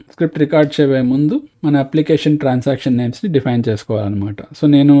మనం స్క్రిప్ట్ రికార్డ్ చేయబోయే ముందు మన అప్లికేషన్ ట్రాన్సాక్షన్ నేమ్స్ ని డిఫైన్ చేసుకోవాలన్నమాట. సో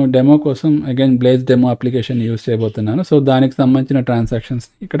నేను డెమో కోసం again blaze demo application use చేయబోతున్నాను. సో దానికి సంబంధించిన ట్రాన్సాక్షన్స్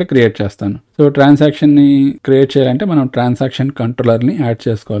ఇక్కడ క్రియేట్ చేస్తాను. సో ట్రాన్సాక్షన్ ని క్రియేట్ చేయాలంటే మనం ట్రాన్సాక్షన్ కంట్రోలర్ ని యాడ్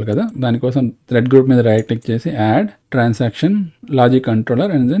చేసుకోవాలి కదా. దానికోసం థ్రెడ్ గ్రూప్ మీద రైట్ క్లిక్ చేసి add transaction logic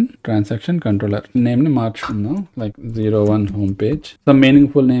controller and then transaction controller name ని మార్చుకుందాం. Like 01 home page. So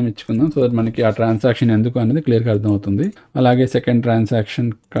meaningful name ఇచ్చుకుందాం. So మనకి ఆ ట్రాన్సాక్షన్ ఎందుకు అనేది క్లియర్ గా అర్థం అవుతుంది. అలాగే సెకండ్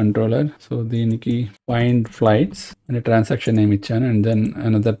ట్రాన్సాక్షన్ కంట్రోలర్. సో దీనికి ఫైండ్ ఫ్లైట్స్ అనే ట్రాన్సాక్షన్ నేమ్ ఇచ్చాను and then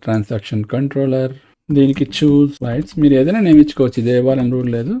another transaction controller. దీనికి చూస్ ఫ్లైట్స్. మీరు ఏదైనా నేమ్ ఇచ్చుకోవచ్చు, ఇది ఇవ్వాలని రూల్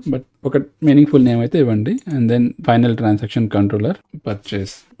లేదు, బట్ ఒక మీనింగ్ఫుల్ నేమ్ అయితే ఇవ్వండి. And then final transaction controller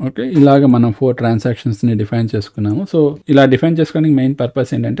purchase. Okay, ఇలాగ మనం 4 ట్రాన్సాక్షన్స్ ని డిఫైన్ చేసుకున్నాము. సో ఇలా డిఫైన్ చేసుకోవడానికి మెయిన్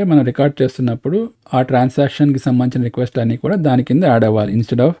పర్పస్ ఏంటంటే మనం రికార్డ్ చేస్తున్నప్పుడు ఆ ట్రాన్సాక్షన్ కి సంబంధించిన రిక్వెస్ట్ అన్ని కూడా దాని కింద యాడ్ అవ్వాలి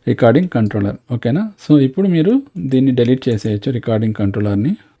ఇన్స్టెడ్ ఆఫ్ రికార్డింగ్ కంట్రోలర్. ఓకేనా? సో ఇప్పుడు మీరు దీన్ని డిలీట్ చేసేయచ్చు రికార్డింగ్ కంట్రోలర్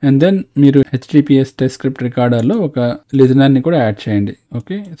ని. అండ్ దెన్ మీరు HTTPS టెస్ట్ స్క్రిప్ట్ రికార్డర్ లో ఒక లిజనర్ ని కూడా యాడ్ చేయండి.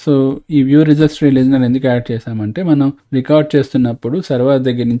 ఓకే, సో ఈ వ్యూ రిజిస్ట్రీ లిజనర్ ఎందుకు యాడ్ చేసామంటే మనం రికార్డ్ చేస్తున్నప్పుడు సర్వర్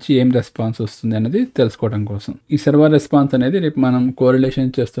దగ్గర నుంచి ఏం రెస్పాన్స్ వస్తుంది అనేది తెలుసుకోవడం కోసం. ఈ సర్వర్ రెస్పాన్స్ అనేది రేపు మనం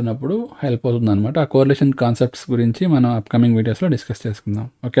కోరిలేషన్ చేస్తున్నప్పుడు హెల్ప్ అవుతుంది అనమాట. ఆ కోరిలేషన్ కాన్సెప్ట్స్ గురించి మనం అప్కమింగ్ వీడియోస్ లో డిస్కస్ చేసుకుందాం.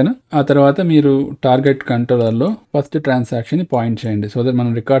 ఓకేనా? ఆ తర్వాత మీరు టార్గెట్ కంట్రోలర్ లో ఫస్ట్ ట్రాన్సాక్షన్ ని పాయింట్ చేయండి. సో దట్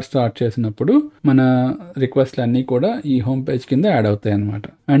మనం రికార్డ్ స్టార్ట్ చేసినప్పుడు మన రిక్వెస్ట్లు అన్ని కూడా ఈ హోమ్ పేజ్ కింద యాడ్ అవుతాయి అనమాట.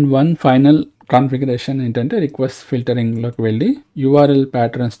 అండ్ వన్ ఫైనల్ కాన్ఫిగరేషన్ ఏంటంటే రిక్వెస్ట్ ఫిల్టరింగ్ లోకి వెళ్ళి URL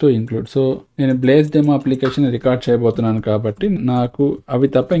patterns to include. So నేను బ్లేజ్ డెమో అప్లికేషన్ రికార్డ్ చేయబోతున్నాను కాబట్టి నాకు అవి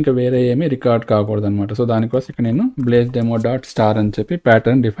తప్ప ఇంకా వేరే ఏమీ రికార్డ్ కాకూడదు అనమాట. సో దానికోసం ఇక్కడ నేను బ్లేజ్ డెమో డాట్ స్టార్ అని చెప్పి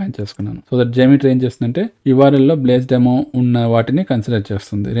ప్యాటర్న్ డిఫైన్ చేసుకున్నాను. సో దట్ JMeter ఏం చేస్తుందంటే URL లో బ్లేజ్ డెమో ఉన్న వాటిని కన్సిడర్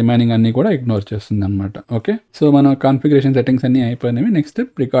చేస్తుంది, రిమైనింగ్ అన్ని కూడా ఇగ్నోర్ చేస్తుంది అనమాట. ఓకే, సో మన కాన్ఫిగరేషన్ సెట్టింగ్స్ అన్ని అయిపోయినవి. నెక్స్ట్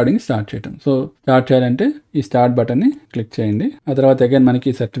రికార్డింగ్ స్టార్ట్ చేయడం. సో స్టార్ట్ చేయాలంటే ఈ స్టార్ట్ బటన్ ని క్లిక్ చేయండి. ఆ తర్వాత అగైన్ మనకి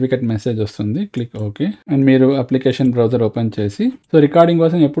సర్టిఫికేట్ మెసేజ్ వస్తుంది. క్లిక్ ఓకే అండ్ మీరు అప్లికేషన్ బ్రౌజర్ ఓపెన్ చేసి, సో రికార్డింగ్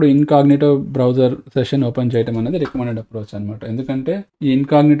కోసం ఎప్పుడు ఇన్కాగ్నిటో బ్రౌజర్ సెషన్ ఓపెన్ చేయడం అనేది రికమెండెడ్ అప్రోచ్ అనమాట. ఎందుకంటే ఈ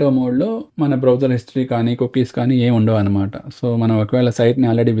ఇన్కాగ్నిటో మోడ్ లో మన బ్రౌజర్ హిస్టరీ కానీ కుకీస్ కానీ ఏమి ఉండవు అనమాట. సో మనం ఒకవేళ సైట్ ని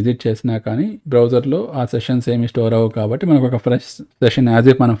ఆల్రెడీ విజిట్ చేసినా కానీ బ్రౌజర్ లో ఆ సెషన్స్ ఏమి స్టోర్ అవ్వవు కాబట్టి మనకు ఒక ఫ్రెష్ సెషన్ యాజ్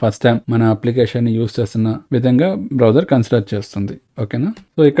ఇఫ్ మనం ఫస్ట్ టైం మన అప్లికేషన్ ని యూస్ చేస్తున్న విధంగా బ్రౌజర్ కన్సిడర్ చేస్తుంది. ఓకేనా?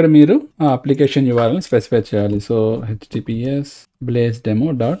 సో ఇక్కడ మీరు ఆ అప్లికేషన్ URL స్పెసిఫై చేయాలి. So HTTPS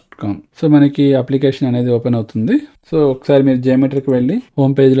blazedemo.com. సో మనకి అప్లికేషన్ అనేది ఓపెన్ అవుతుంది. సో ఒకసారి మీరు JMeterకి వెళ్ళి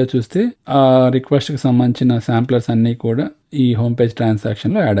హోమ్ పేజ్లో చూస్తే ఆ రిక్వెస్ట్కి సంబంధించిన శాంప్లర్స్ అన్నీ కూడా ఈ హోమ్ పేజ్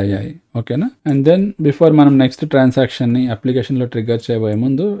ట్రాన్సాక్షన్లో యాడ్ అయ్యాయి. ఓకేనా? అండ్ దెన్ బిఫోర్ మనం నెక్స్ట్ ట్రాన్సాక్షన్ని అప్లికేషన్లో ట్రిగ్గర్ చేయబోయే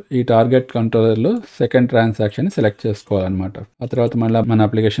ముందు ఈ టార్గెట్ కంట్రోలర్లో సెకండ్ ట్రాన్సాక్షన్ని సెలెక్ట్ చేసుకోవాలన్నమాట. ఆ తర్వాత మళ్ళీ మన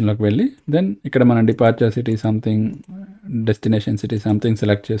అప్లికేషన్లోకి వెళ్ళి దెన్ ఇక్కడ మన departure city something, destination city something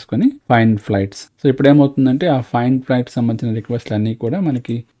select చేసుకొని ఫైండ్ ఫ్లైట్స్. సో ఇప్పుడు ఏమవుతుందంటే ఆ ఫైండ్ ఫ్లైట్స్ సంబంధించిన రిక్వెస్ట్లు అన్నీ కూడా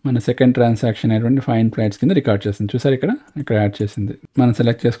మనకి మన సెకండ్ ట్రాన్సాక్షన్ అయినటువంటి ఫైండ్ ఫ్లైట్స్ కింద రికార్డ్ చేసింది. చూసారు ఇక్కడ యాడ్ చేసింది. మనం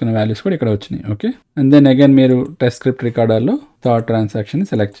సెలెక్ట్ చేసుకున్న వాల్యూస్ కూడా ఇక్కడ వచ్చినాయి. ఓకే, అండ్ దెన్ అగైన్ మీరు test script రికార్డర్లో third transaction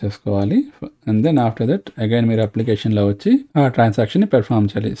select చేసుకోవాలి. And then after that again మీరు అప్లికేషన్లో వచ్చి ఆ ట్రాన్సాక్షన్ ని పెర్ఫామ్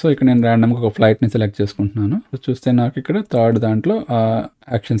చేయాలి. సో ఇక్కడ నేను ర్యాండమ్గా ఒక ఫ్లైట్ ని సెలెక్ట్ చేసుకుంటున్నాను. చూస్తే నాకు ఇక్కడ థర్డ్ దాంట్లో ఆ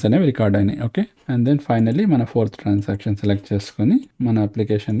యాక్షన్స్ అనేవి రికార్డ్ అయినాయి. ఓకే, అండ్ దెన్ ఫైనల్లీ మన ఫోర్త్ ట్రాన్సాక్షన్ సెలెక్ట్ చేసుకొని మన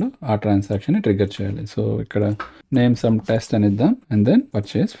అప్లికేషన్లో ఆ ట్రాన్సాక్షన్ ని ట్రిగ్గర్ చేయాలి. సో ఇక్కడ నేమ్ సమ్ టెస్ట్ అని ఇద్దాం and then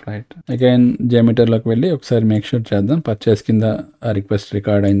purchase flight. Again JMeterలోకి వెళ్ళి ఒకసారి మేక్ షూర్ చేద్దాం పర్చేస్ కింద ఆ రిక్వెస్ట్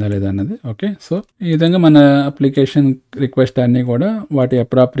రికార్డ్ అయిందా లేదా అన్నది. ఓకే, సో ఈ విధంగా మన అప్లికేషన్ రిక్వెస్ట్ అన్ని కూడా వాటి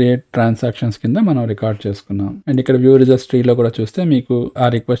అప్రాప్రియేట్ ట్రాన్సాక్షన్స్ కింద మనం రికార్డ్ చేసుకున్నాం. అండ్ ఇక్కడ వ్యూ రిజిస్ట్రీలో కూడా చూస్తే మీకు ఆ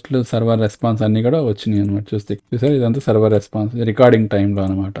రిక్వెస్ట్లు సర్వర్ రెస్పాన్స్ అన్ని కూడా వచ్చినాయి అనమాట. చూసారు ఇదంతా సర్వర్ రెస్పాన్స్ రికార్డింగ్ టైంలో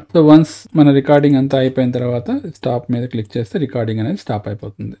అనమాట. సో వన్స్ మన రికార్డింగ్ అంతా అయిపోయిన తర్వాత స్టాప్ మీద క్లిక్ చేస్తే రికార్డింగ్ అనేది స్టాప్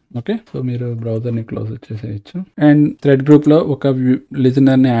అయిపోతుంది. ఓకే, సో మీరు బ్రౌజర్ ని క్లోజ్ చేసేయచ్చు. అండ్ థ్రెడ్ గ్రూప్ లో ఒక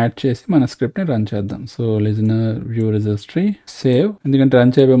లిజనర్ ని యాడ్ చేసి మన స్క్రిప్ట్ ని రన్ చేద్దాం. So listener view registry save, ఎందుకంటే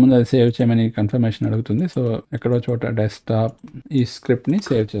రన్ చేయబోయే ముందు అది సేవ్ చేయమని కన్ఫర్మేషన్ అడుగుతుంది. సో ఎక్కడో చోట డెస్క్టాప్ ఈ స్క్రిప్ట్ ని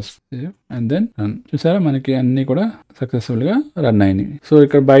సేవ్ చేసుకో. And then run. చూసారా మనకి అన్ని కూడా సక్సెస్ఫుల్ గా రన్ అయినాయి. సో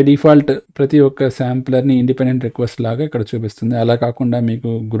ఇక్కడ బై డిఫాల్ట్ ప్రతి ఒక్క శాంప్లర్ ని ఇండిపెండెంట్ రిక్వెస్ట్ లాగా ఇక్కడ చూపిస్తుంది. అలా కాకుండా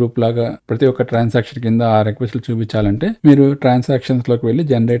మీకు గ్రూప్ లాగా ప్రతి ఒక్క ట్రాన్సాక్షన్ కింద ఆ రిక్వెస్ట్లు చూపించాలంటే మీరు ట్రాన్సాక్షన్స్ లోకి వెళ్ళి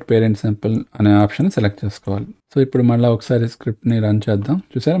జనరేట్ పేరెంట్ శాంపుల్ అనే ఆప్షన్ సెలెక్ట్ చేసుకోవాలి. సో ఇప్పుడు మళ్ళీ ఒకసారి స్క్రిప్ట్ ని రన్ చేద్దాం.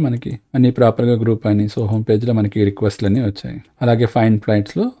 చూసారా మనకి అన్ని ప్రాపర్ గా గ్రూప్ అని. సో హోమ్ పేజ్ లో మనకి రిక్వెస్ట్లు అన్ని వచ్చాయి. అలాగే ఫైండ్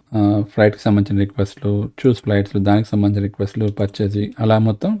ఫ్లైట్స్ లో ఫ్లైట్ కి సంబంధించిన రిక్వెస్ట్లు, చూస్ ఫ్లైట్స్ లో దానికి సంబంధించిన రిక్వెస్ట్లు, పర్చేజ్ అలా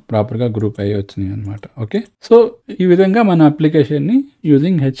మొత్తం ప్రాపర్ గా గ్రూప్ అయ్యి వచ్చినాయి అనమాట. ఓకే, సో ఈ విధంగా మన అప్లికేషన్ ని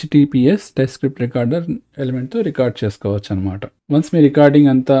using HTTPS test script recorder element తో రికార్డ్ చేసుకోవచ్చు అనమాట. వన్స్ మీ రికార్డింగ్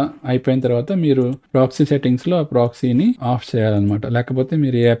అంతా అయిపోయిన తర్వాత మీరు ప్రాక్సీ సెట్టింగ్స్ లో ఆ ప్రాక్సీని ఆఫ్ చేయాలన్నమాట. లేకపోతే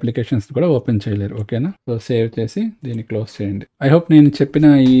మీరు ఏ అప్లికేషన్స్ కూడా ఓపెన్ చేయలేరు. ఓకేనా, సో సేవ్ చేసి దీన్ని క్లోజ్ చేయండి. ఐ హోప్ నేను చెప్పిన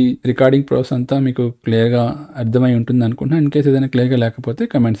ఈ రికార్డింగ్ ప్రాసెస్ అంతా మీకు క్లియర్ గా అర్థమై ఉంటుంది అనుకుంటున్నాను. ఇన్ కేసు ఏదైనా క్లియర్ గా లేకపోతే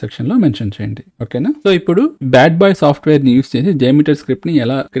కమెంట్ సెక్షన్ లో మెన్షన్ చేయండి. ఓకేనా, సో ఇప్పుడు Badboy సాఫ్ట్వేర్ ని యూస్ చేసి JMeter స్క్రిప్ట్ ని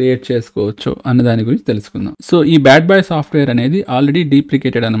ఎలా క్రియేట్ చేసుకోవచ్చు అన్న దాని గురించి తెలుసుకుందాం. సో ఈ Badboy సాఫ్ట్వేర్ అనేది ఆల్రెడీ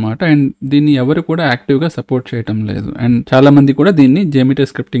డీప్లికేటెడ్ అనమాట. అండ్ దీన్ని ఎవరు కూడా యాక్టివ్ గా సపోర్ట్ చేయడం లేదు. అండ్ చాలా మంది కూడా దీన్ని JMeter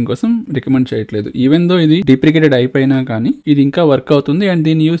స్క్రిప్టింగ్ కోసం రికమెండ్ చేయట్లేదు. ఈవెన్ దో ఇది డీప్లికేటెడ్ అయిపోయినా కానీ ఇది ఇంకా వర్క్ అవుతుంది. అండ్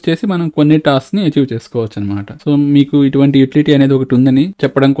దీన్ని యూస్ చేసి మనం కొన్ని టాస్క్ ని అచీవ్ చేసుకోవచ్చు అనమాట. సో మీకు ఇటువంటి యూటిలిటీ అనేది ఒకటి ఉందని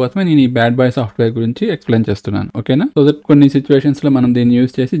చెప్పడం కోసమే నేను ఈ Badboy సాఫ్ట్వేర్ గురించి ఎక్స్ప్లెయిన్ చేస్తున్నాను. ఓకేనా, సో దట్ కొన్ని సిచ్యువేషన్స్ లో మనం దీన్ని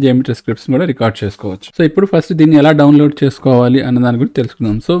యూస్ చేసి JMeter స్క్రిప్ట్స్ కూడా రికార్డ్ చేసుకోవచ్చు. సో ఇప్పుడు ఫస్ట్ దీన్ని ఎలా డౌన్లోడ్ చేసుకోవాలి అన్న దాని గురించి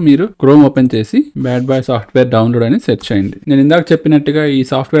తెలుసుకుందాం. సో మీరు క్రోమ్ ఓపెన్ చేసి Badboy సాఫ్ట్వేర్ డౌన్లోడ్ అని సెర్చ్ చేయండి. నేను ఇందాక చెప్పినట్టుగా ఈ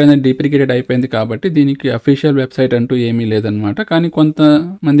సాఫ్ట్వేర్ అనేది డీప్లికేటెడ్ అయిపోయింది కాబట్టి దీనికి అఫీషియల్ వెబ్సైట్ అంటూ ఏమీ లేదనమాట. కానీ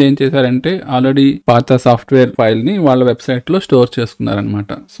కొంతమంది ఏం చేశారంటే ఆల్రెడీ పాత సాఫ్ట్వేర్ ఫైల్ ని వాళ్ళ వెబ్సైట్ లో స్టోర్ చేసుకున్నారనమాట.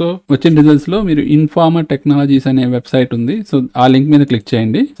 సో వచ్చిన రిజల్ట్స్ లో మీరు ఇన్ఫార్మర్ టెక్నాలజీస్ అనే వెబ్సైట్ ఉంది. సో ఆ లింక్ మీద క్లిక్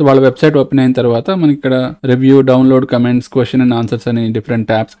చేయండి. సో వాళ్ళ వెబ్సైట్ ఓపెన్ అయిన తర్వాత మనకి ఇక్కడ review, download, comments, question and answers అని డిఫరెంట్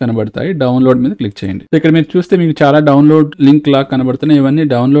ట్యాబ్స్ కనబడతాయి. డౌన్లోడ్ మీద క్లిక్ చేయండి. సో ఇక్కడ మీరు చూస్తే మీకు చాలా డౌన్లోడ్ లింక్ లా కనబడుతున్నాయి. ఇవన్నీ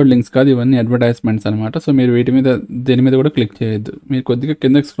డౌన్లోడ్ లింక్స్ కాదు, ఇవన్నీ అడ్వర్టైజ్మెంట్స్ అనమాట. సో మీరు వీటి మీద దేని మీద కూడా క్లిక్ చేయొద్దు. మీరు కొద్దిగా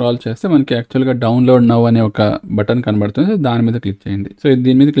కిందకి స్క్రాల్ చేస్తే మనకి యాక్చువల్ గా డౌన్లోడ్ నౌ అనే ఒక బటన్ కనబడుతుంది. సో దాని మీద క్లిక్ చేయండి. సో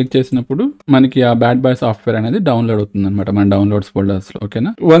దీని మీద క్లిక్ చేసినప్పుడు మనకి ఆ Badboy సాఫ్ట్వేర్ అనేది డౌన్లోడ్ అవుతుంది అనమాట మన డౌన్లోడ్స్ ఫోల్డర్స్ లో.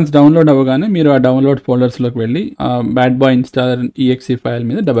 ఓకేనా, వన్స్ డౌన్లోడ్ అవ్వగానే మీరు ఆ డౌన్లోడ్ ఫోల్డర్స్ లోకి వెళ్ళి ఆ Badboy ఇన్స్టాలర్ exe ఫైల్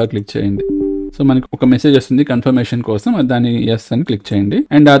మీద డబల్ క్లిక్ చేయండి. సో మనకి ఒక మెసేజ్ వస్తుంది కన్ఫర్మేషన్ కోసం, దాన్ని ఎస్ అని క్లిక్ చేయండి.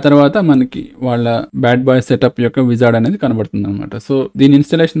 అండ్ ఆ తర్వాత మనకి వాళ్ళ Badboy సెటప్ యొక్క విజార్డ్ అనేది కనబడుతుంది అనమాట. సో దీని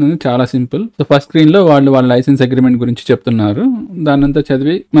ఇన్స్టాలేషన్ అనేది చాలా సింపుల్. సో ఫస్ట్ స్క్రీన్ లో వాళ్ళ లైసెన్స్ అగ్రిమెంట్ గురించి చెప్తున్నారు. దాని అంతా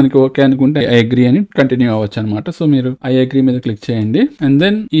చదివి మనకి ఓకే అనుకుంటే ఐ అగ్రీ అని కంటిన్యూ అవ్వచ్చు అనమాట. సో మీరు ఐ అగ్రీ మీద క్లిక్ చేయండి. అండ్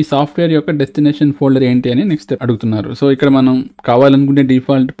దెన్ ఈ సాఫ్ట్వేర్ యొక్క డెస్టినేషన్ ఫోల్డర్ ఏంటి అని నెక్స్ట్ అడుగుతున్నారు. సో ఇక్కడ మనం కావాలనుకుంటే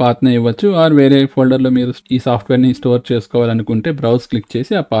డిఫాల్ట్ పాత్ నే ఇవ్వచ్చు, ఆర్ వేరే ఫోల్డర్ లో మీరు ఈ సాఫ్ట్వేర్ ని స్టోర్ చేసుకోవాలనుకుంటే బ్రౌజ్ క్లిక్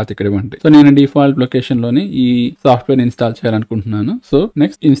చేసి ఆ పాత్ ఇక్కడ ఇవ్వండి. సో నేను డిఫాల్ట్ లొకేషన్ లోని ఈ సాఫ్ట్వేర్ ఇన్స్టాల్ చేయాలనుకుంటున్నాను. సో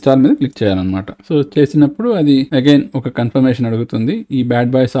నెక్స్ట్ ఇన్స్టాల్ మీద క్లిక్ చేయాలన్నమాట. సో చేసినప్పుడు అది అగైన్ ఒక కన్ఫర్మేషన్ అడుగుతుంది. ఈ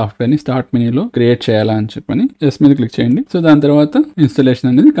Badboy సాఫ్ట్వేర్ ని స్టార్ట్ మెనూలో క్రియేట్ చేయాలా అని చెప్పని ఎస్ మీద క్లిక్ చేయండి. సో దాని తర్వాత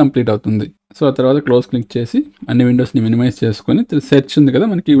ఇన్స్టాలేషన్ అనేది కంప్లీట్ అవుతుంది. సో ఆ తర్వాత క్లోజ్ క్లిక్ చేసి అన్ని విండోస్ ని మినిమైజ్ చేసుకుని సెర్చ్ ఉంది కదా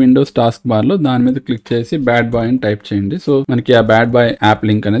మనకి విండోస్ టాస్క్ బార్ లో, దాని మీద క్లిక్ చేసి Badboy అని టైప్ చేయండి. సో మనకి ఆ Badboy యాప్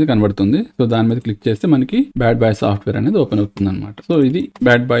లింక్ అనేది కనబడుతుంది. సో దాని మీద క్లిక్ చేస్తే మనకి Badboy సాఫ్ట్వేర్ అనేది ఓపెన్ అవుతుంది అనమాట. సో ఇది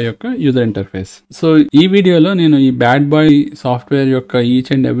Badboy యొక్క యూజర్ ఇంటర్ఫేస్. సో ఈ వీడియోలో నేను ఈ Badboy సాఫ్ట్వేర్ యొక్క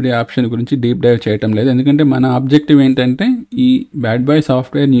ఈచ్ అండ్ ఎవ్రీ ఆప్షన్ గురించి డీప్ డైవ్ చేయటం లేదు. ఎందుకంటే మన ఆబ్జెక్టివ్ ఏంటంటే ఈ Badboy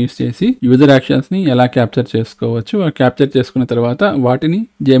సాఫ్ట్వేర్ ని యూస్ చేసి యూజర్ యాక్షన్స్ ని ఎలా క్యాప్చర్ చేసుకోవచ్చు, ఆ క్యాప్చర్ చేసుకున్న తర్వాత వాటిని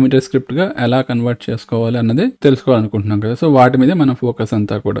JMeter స్క్రిప్ట్ గా ఎలా కన్వర్ట్ చేసుకోవాలి అన్నది తెలుసుకోవాలనుకుంటున్నాం కదా. సో వాటి మీద మన ఫోకస్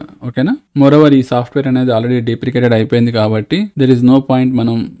అంతా కూడా. ఓకేనా, మోరోవర్ ఈ సాఫ్ట్వేర్ అనేది ఆల్రెడీ డీప్లికేటెడ్ అయిపోయింది కాబట్టి దెర్ ఇస్ నో పాయింట్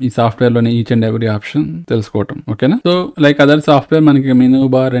మనం ఈ సాఫ్ట్వేర్ లోని ఈచ్ అండ్ ఎవ్రీ ఆప్షన్ తెలుసుకోవటం. ఓకేనా, సో లైక్ అదర్ సాఫ్ట్వేర్ మనకి menu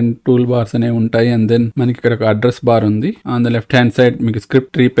bar and tool bars అనేవి ఉంటాయి. అండ్ దెన్ మనకి ఇక్కడ ఒక అడ్రస్ బార్ ఉంది. On the left hand side మీకు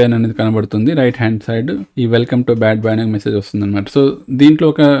స్క్రిప్ట్ ట్రీ పెయిన్ అనేది కనబడుతుంది. రైట్ హ్యాండ్ సైడ్ ఈ వెల్కమ్ టు Badboy అనే మెసేజ్ వస్తుంది అనమాట. సో దీంట్లో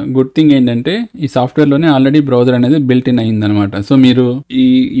ఒక గుడ్ థింగ్ ఏంటంటే ఈ సాఫ్ట్వేర్ లోనే ఆల్రెడీ బ్రౌజర్ అనేది బిల్ట్ ఇన్ అయింది అనమాట. సో మీరు ఈ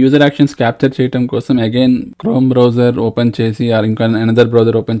యూజర్ యాక్షన్స్ క్యాప్చర్ చేయడం కోసం అగైన్ క్రోమ్ బ్రౌజర్ ఓపెన్ చేసి ఇంకా అనదర్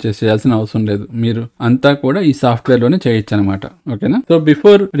బ్రౌజర్ ఓపెన్ చేసి చేయాల్సిన అవసరం లేదు. మీరు అంతా కూడా ఈ సాఫ్ట్వేర్ లోనే చేయొచ్చు అనమాట. ఓకేనా, సో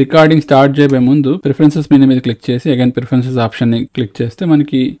బిఫోర్ రికార్డింగ్ స్టార్ట్ చేయబోయే ముందు ప్రిఫరెన్సెస్ మీద క్లిక్ చేసి అగైన్ ప్రిఫరెన్సెస్ ఆప్షన్ ని క్లిక్ చేస్తే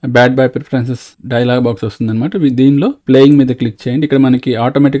మనకి Badboy ప్రిఫరెన్సెస్ డైలాగ్ బాక్స్ వస్తుంది అనమాట. దీనిలో ప్లేయింగ్ మీద క్లిక్ చేయండి. ఇక్కడ మనకి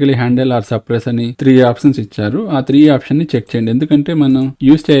ఆటోమేటికలీ హ్యాండిల్ ఆర్ సప్రెస్ అని 3 ఆప్షన్స్ ఇచ్చారు. ఆ 3 ఆప్షన్ ని చెక్ చేయండి. ఎందుకంటే మనం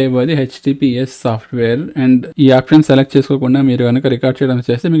యూజ్ చేయబోయేది HTTPS సాఫ్ట్వేర్. అండ్ ఈ ఆప్షన్ సెలెక్ట్ చేసుకోకుండా మీరు కనుక రికార్డ్ చేయడం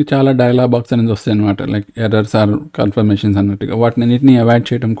చేస్తే మీకు చాలా డైలాగ్ బాక్స్ అనేది వస్తాయి అనమాట. లైక్ ఎర్రర్స్ ఆర్ కన్ఫర్మేషన్స్ అన్నట్టుగా వాటిని అన్నిటిని అవాయిడ్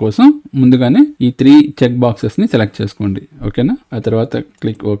చేయడం కోసం ముందుగానే ఈ 3 చెక్ బాక్సెస్ ని సెలెక్ట్ చేసుకోండి. ఓకేనా, ఆ తర్వాత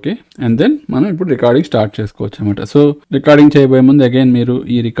క్లిక్ ఓకే అండ్ దెన్ మనం ఇప్పుడు రికార్డింగ్ స్టార్ట్ చేసుకోవచ్చు అనమాట. సో రికార్డింగ్ చేయబోయే ముందు అగైన్ మీరు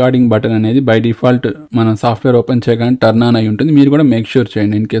ఈ రికార్డింగ్ బటన్ అనేది బై డిఫాల్ట్ మన సాఫ్ట్వేర్ ఓపెన్ చేయగానే టర్న్ ఆన్ అయి ఉంటుంది. మీరు కూడా మేక్ షూర్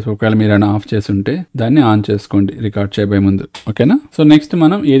చేయండి. ఇన్ కేసు ఒకవేళ మీరు ఆఫ్ చేసి ఉంటే దాన్ని ఆన్ చేసుకోండి రికార్డ్ చేయబోయే ముందు. ఓకేనా, సో నెక్స్ట్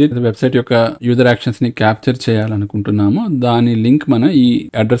మనం ఏదైతే వెబ్సైట్ యొక్క యూజర్ యాక్షన్స్ ని క్యాప్చర్ చేయాలనుకుంటున్నామో దాని లింక్ మనం ఈ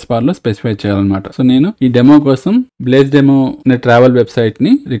అడ్రస్ బార్ లో స్పెసిఫై చేయాలన్నమాట. సో నేను ఈ డెమో కోసం బ్లేజ్ డెమో అనే ట్రావెల్ వెబ్సైట్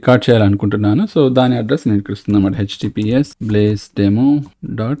ని రికార్డ్ చేయాలనుకుంటున్నాను. సో దాని అడ్రస్ నేను ఇక్కడ ఇస్తున్నాను అన్నమాట, https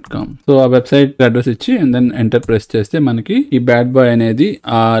blazedemo.com. సో ఆ వెబ్సైట్ అడ్రస్ ఇచ్చి అండ్ దెన్ ఎంటర్ ప్రెస్ చేస్తే మనకి ఈ బ్యాడ్ బాయ్ అనేది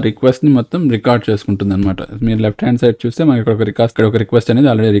ఆ రిక్వెస్ట్ ని మొత్తం రికార్డ్ చేసుకుంటుంది అనమాట. మీరు లెఫ్ట్ హ్యాండ్ సైడ్ చూస్తే మనకి ఇక్కడ ఒక రిక్వెస్ట్ అనేది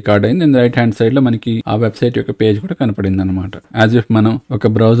ఆల్రెడీ రికార్డ్ అయింది అండ్ రైట్ హ్యాండ్ సైడ్ లో మనకి ఆ వెబ్సైట్ యొక్క పేజ్ కూడా కనపడింది అనమాట, యాజ్ ఇఫ్ మనం ఒక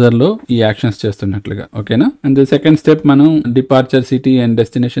బ్రౌజర్ లో ఈ యాక్షన్స్ చేస్తున్నట్లుగా. ఓకేనా, అండ్ సెకండ్ స్టెప్ మనం departure city and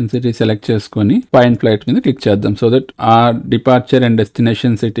destination city select చేసుకుని ఫైండ్ ఫ్లైట్ మీద క్లిక్ చేద్దాం. సో దట్ ఆ డిపార్చర్ అండ్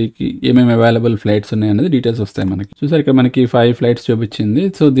డెస్టినేషన్ సిటీకి ఏమేమి అవైలబుల్ ఫ్లైట్స్ ఉన్నాయి అనేది డీటెయిల్స్ వస్తాయి మనకి. చూసారు ఇక్కడ మనకి 5 ఫ్లైట్స్ చూపించింది.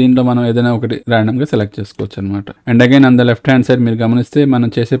 సో దీంట్లో మనం ఏదైనా ఒకటి ర్యాండమ్ గా సెలెక్ట్ చేసుకోవచ్చు అనమాట. And again on the left hand side మీరు గమనిస్తే మనం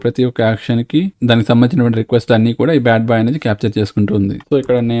చేసే ప్రతి ఒక్క యాక్షన్ కి దానికి సంబంధించినటువంటి రిక్వెస్ట్ అన్ని కూడా ఈ బ్యాడ్ బాయ్ అనేది క్యాప్చర్ చేసుకుంటుంది. సో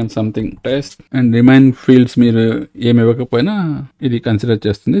ఇక్కడ name something test and remain fields మీరు ఏమి ఇవ్వకపోయినా ఇది కన్సిడర్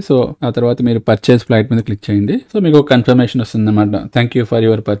చేస్తుంది. సో ఆ తర్వాత మీరు పర్చేస్ ఫ్లైట్ మీద క్లిక్ చేయండి. సో మీకు ఒక కన్ఫర్మేషన్ వస్తుంది అనమాట, thank you for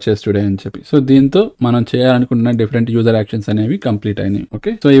your purchase today అని చెప్పి. సో దీంతో మనం చేయాలనుకుంటున్న డిఫరెంట్ యూజర్ యాక్షన్స్ అనేవి కంప్లీట్ అయినాయి.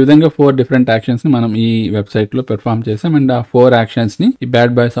 ఓకే, సో ఈ విధంగా 4 డిఫరెంట్ యాక్షన్స్ ని మనం ఈ వెబ్సైట్ లో పెర్ఫార్మ్ చేసాం అండ్ ఆ 4 యాక్షన్స్ ని ఈ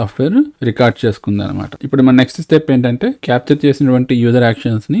బ్యాడ్ బాయ్ సాఫ్ట్వేర్ రికార్డ్ చేసుకుంది అనమాట. ఇప్పుడు మన నెక్స్ట్ స్టెప్ ఏంటంటే క్యాప్చర్ చేసినటువంటి యూజర్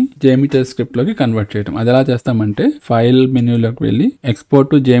యాక్షన్స్ ని JMeter స్క్రిప్ట్ లోకి కన్వర్ట్ చేయడం. అది ఎలా చేస్తామంటే ఫైల్ మెన్యూలోకి వెళ్ళి ఎక్స్పోర్ట్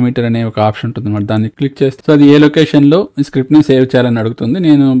టు JMeter అనే ఒక ఆప్షన్ ఉంటుంది అనమాట, దాన్ని క్లిక్ చేస్తే సో అది ఏ లొకేషన్ లో ఈ స్క్రిప్ట్ ని సేవ్ చేయాలని అడుగుతుంది.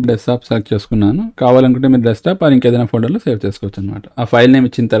 నేను డెస్క్టాప్ సెలెక్ట్ చేసుకున్నాను. కావాలనుకుంటే మీరు డెస్క్టాప్ ఆర్ ఇంకేదైనా ఫోల్డర్ లో సేవ్ చేసుకోవచ్చు అనమాట. ఆ ఫైల్ నేమ్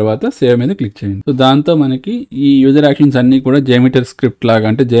ఇచ్చిన తర్వాత సేవ్ మీద క్లిక్ చేయండి. సో దాంతో మనకి ఈ యూజర్ యాక్షన్స్ అన్ని కూడా JMeter స్క్రిప్ట్ లాగా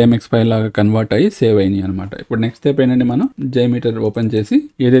అంటే JMX ఫైల్ లాగా కన్వర్ట్ అయ్యి సేవ్ అయినాయి అనమాట. ఇప్పుడు నెక్స్ట్ స్టెప్ ఏంటంటే మనం JMeter ఓపెన్ చేసి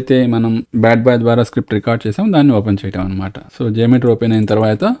ఏదైతే మనం బ్యాడ్ బాయ్ ద్వారా స్క్రిప్ట్ రికార్డ్ చేసామో దాన్ని ఓపెన్ చేయడం అనమాట. సో JMeter ఓపెన్ అయిన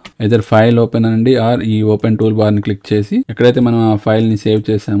తర్వాత ఎదర్ ఫైల్ ఓపెన్ అనండి ఆర్ ఈ ఓపెన్ టూల్ బార్ ని క్లిక్ చేసి ఎక్కడైతే మనం ఆ ఫైల్ ని సేవ్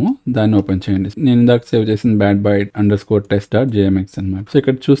చేసామో దాన్ని ఓపెన్ చేయండి. నేను ఇందాక సేవ్ చేసిన badboy_test.jmx అనమాట. సో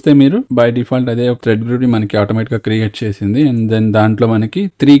ఇక్కడ చూస్తే మీరు బై డిఫాల్ట్ అదే ఒక థ్రెడ్ గ్రూప్ ని మనకి ఆటోమేటిక్ గా క్రియేట్ చేసింది అండ్ దెన్ దాంట్లో మనకి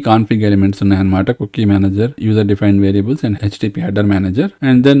 3 కాన్ఫిగ్ ఎలిమెంట్స్ ఉన్నాయి అనమాట, cookie manager, user defined variables and HTTP header manager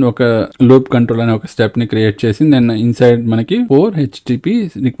and then ఒక లూప్ కంట్రోల్ అనే ఒక స్టెప్ ని క్రియేట్ చేసి దెన్ ఇన్సైడ్ మనకి 4 HTTP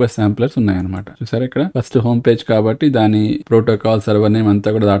రిక్వెస్ట్ శాంప్లర్స్ ఉన్నాయన్నమాట. చూసారా ఇక్కడ ఫస్ట్ హోమ్ పేజ్ కాబట్టి దాని ప్రోటోకాల్ సర్వర్ నేమ్ అంతా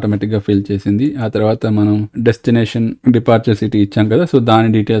కూడా ఆటోమేటిక్ గా ఫిల్ చేసింది. ఆ తర్వాత మనం డెస్టినేషన్ డిపార్చర్ సిటీ ఇచ్చాం కదా, సో దాని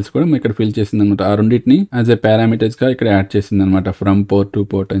డీటెయిల్స్ కూడా ఇక్కడ ఫిల్ చేసింది అనమాట. ఆ రెండింటిని యాజ్ ఎ పారామీటర్స్ గా ఇక్కడ యాడ్ చేసింది అనమాట, ఫ్రమ్ పోర్ట్ టు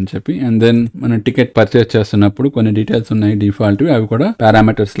పోర్ట్ అని చెప్పి. అండ్ దెన్ మనం టికెట్ పర్చేస్ చేస్తున్నప్పుడు కొన్ని డీటెయిల్స్ ఉన్నాయి డిఫాల్ట్, అవి కూడా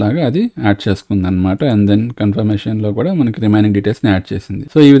పారామీటర్స్ లాగా అది యాడ్ చేసుకుంది అనమాట. అండ్ దెన్ కన్ఫర్మేషన్ లో కూడా మనకి రిమైనింగ్ డీటెయిల్స్ ని యాడ్ చేసింది.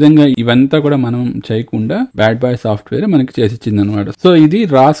 సో ఈ విధంగా ఇవంతా కూడా మనం చేయకుండా బ్యాడ్ బాయ్ సాఫ్ట్వేర్ మనకి చేసి ఇచ్చింది అనమాట. సో ఇది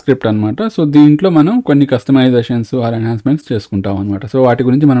రా స్క్రిప్ట్ అనమాట. సో దీంట్లో మనం కొన్ని కస్టమైజేషన్స్ ఆర్ ఎన్హాన్స్మెంట్స్ చేసుకుంటాం అనమాట. సో వాటి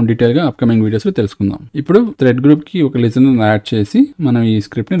గురించి మనం డీటెయిల్ గా అప్కమింగ్ వీడియోస్ లో తెలుసుకుందాం. ఇప్పుడు థ్రెడ్ గ్రూప్ కి ఒక లిజనర్ యాడ్ చేసి మనం ఈ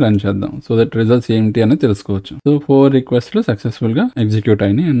స్క్రిప్ట్ ని రన్ చేద్దాం. సో దట్ రిజల్ట్స్ ఏంటి అనేది తెలుసుకోవచ్చు. సో 4 రిక్వెస్ట్ లు సక్సెస్ఫుల్ గా ఎగ్జిక్యూట్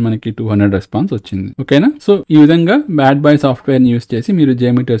అయినాయి అండ్ మనకి 200 రెస్పాన్స్ వచ్చింది. ఓకేనా, సో ఈ విధంగా బ్యాడ్ బాయ్ సాఫ్ట్వేర్ ని యూస్ చేసి మీరు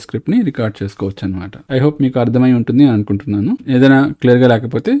JMeter స్క్రిప్ట్ ని రికార్డ్ చేసుకోవచ్చు అనమాట. ఐ హోప్ మీకు అర్థమై ఉంటుంది అనుకుంటున్నాను. ఏదైనా క్లియర్ గా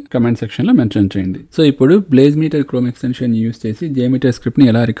లేకపోతే కమెంట్ సెక్షన్ లో మెన్షన్ చేయండి. సో ఇప్పుడు BlazeMeter Chrome Extension యూస్ చేసి JMeter స్క్రిప్ట్ ని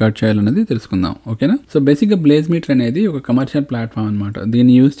ఎలా రికార్డ్ చేయాలన్నది తెలుసుకుందాం. ఓకేనా, సో బేసిక్ గా BlazeMeter అనేది ఒక కమర్షియల్ ప్లాట్ఫామ్ అనమాట.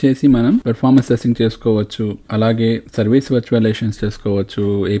 దీన్ని యూస్ చేసి మనం పెర్ఫార్మెన్స్ టెస్టింగ్ చేసుకోవచ్చు, అలాగే సర్వీస్ వర్చువలైజేషన్స్ చేసుకోవచ్చు,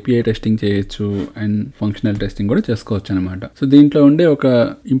 API టెస్టింగ్ చేయొచ్చు అండ్ ఫంక్షనల్ టెస్టింగ్ కూడా చేసుకోవచ్చు అనమాట. సో దీంట్లో ఉండే ఒక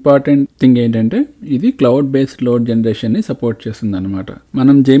ఇంపార్టెంట్ థింగ్ ఏంటంటే ఇది క్లౌడ్ బేస్డ్ లోడ్ జనరేషన్ ని సపోర్ట్ చేస్తుంది అనమాట.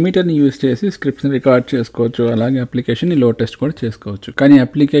 మనం JMeter ని యూస్ చేసి స్క్రిప్ట్స్ ని రికార్డ్ చేసుకోవచ్చు, అలాగే అప్లికేషన్ ని లోడ్ టెస్ట్ కూడా చేసుకోవచ్చు. కానీ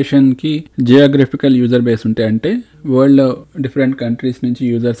అప్లికేషన్ కి జియోగ్రఫికల్ యూజర్ బేస్ ఉంటే అంటే వరల్డ్ లో డిఫరెంట్ కంట్రీస్ నుంచి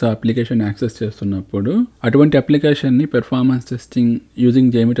యూజర్స్ ఆ అప్లికేషన్ యాక్సెస్ చేస్తున్నప్పుడు అటువంటి అప్లికేషన్ ని పెర్ఫార్మెన్స్ టెస్టింగ్ యూజింగ్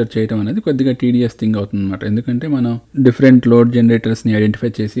JMeter చేయడం అనేది కొద్దిగా టీడీఎస్ థింగ్ అవుతుంది అనమాట. ఎందుకంటే మనం డిఫరెంట్ లోడ్ జనరేటర్స్ ని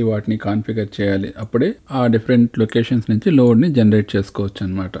ఐడెంటిఫై చేసి వాటిని కాన్ఫిగర్ చేయాలి, అప్పుడే ఆ డిఫరెంట్ లొకేషన్స్ నుంచి లోడ్ ని జనరేట్ చేసుకోవచ్చు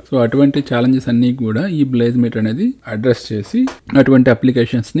అనమాట. సో అటువంటి ఛాలెంజెస్ అన్ని కూడా ఈ BlazeMeter అనేది అడ్రస్ చేసి అటువంటి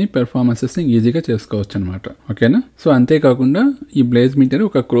అప్లికేషన్స్ ని పెర్ఫార్మెన్స్ టెస్టింగ్ ఈజీగా చేసుకోవచ్చు అనమాట. ఓకేనా, సో అంతేకాకుండా ఈ BlazeMeter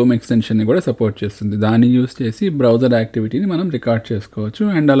ఒక క్రోమ్ ఎక్స్టెన్షన్ ని కూడా సపోర్ట్ చేస్తుంది. దాన్ని యూస్ చేసి బ్రౌజర్ యాక్టివిటీని మనం రికార్డ్ చేసుకోవచ్చు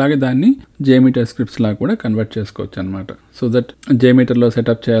అండ్ అలాగే దాన్ని JMeter స్క్రిప్ట్స్ లాగా కూడా కన్వర్ట్ చేసుకోవచ్చు అనమాట. సో దట్ JMeter లో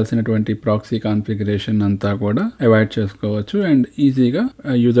సెటప్ చేయాల్సినటువంటి ప్రాక్సీ కాన్ఫిగరేషన్ అంతా కూడా అవాయిడ్ చేసుకోవచ్చు అండ్ ఈజీగా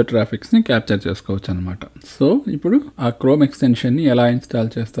యూజర్ ట్రాఫిక్స్ ని క్యాప్చర్ చేసుకోవచ్చు అనమాట. సో ఇప్పుడు ఆ క్రోమ్ ఎక్స్టెన్షన్ ని ఎలా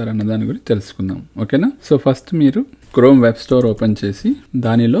ఇన్స్టాల్ చేస్తారన్న దాని గురించి తెలుసుకుందాం. ఓకేనా, సో ఫస్ట్ మీరు క్రోమ్ వెబ్ స్టోర్ ఓపెన్ చేసి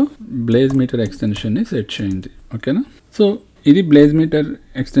దానిలో BlazeMeter ఎక్స్టెన్షన్ ని సెట్ చేయండి. ఓకేనా, సో ఇది BlazeMeter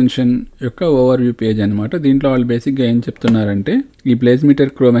ఎక్స్టెన్షన్ యొక్క ఓవర్వ్యూ పేజ్ అనమాట. దీంట్లో వాళ్ళు బేసిక్గా ఏం చెప్తున్నారంటే ఈ BlazeMeter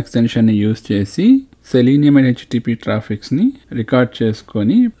Chrome ఎక్స్టెన్షన్ని యూజ్ చేసి సెలీనియం అండ్ HTTP ట్రాఫిక్స్ని రికార్డ్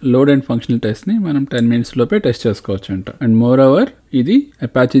చేసుకొని లోడ్ అండ్ ఫంక్షనల్ టెస్ట్ని మనం 10 minutes లోపే టెస్ట్ చేసుకోవచ్చు అంట. అండ్ మోర్ ఓవర్ ఇది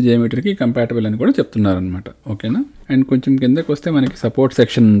అపాచీ JMeterకి కంపాటబుల్ అని కూడా చెప్తున్నారనమాట. ఓకేనా. అండ్ కొంచెం కిందకు వస్తే మనకి సపోర్ట్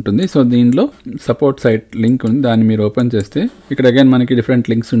సెక్షన్ ఉంటుంది. సో దీనిలో సపోర్ట్ సైట్ లింక్ ఉంది, దాన్ని మీరు ఓపెన్ చేస్తే ఇక్కడ అగైన్ మనకి డిఫరెంట్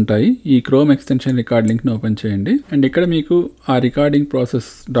లింక్స్ ఉంటాయి. ఈ క్రోమ్ ఎక్స్టెన్షన్ రికార్డ్ లింక్ని ఓపెన్ చేయండి అండ్ ఇక్కడ మీకు ఆ రికార్డింగ్ ప్రాసెస్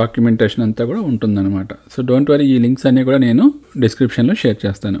డాక్యుమెంటేషన్ అంతా కూడా ఉంటుందన్నమాట. సో డోంట్ వరీ, ఈ లింక్స్ అన్ని కూడా నేను డిస్క్రిప్షన్లో షేర్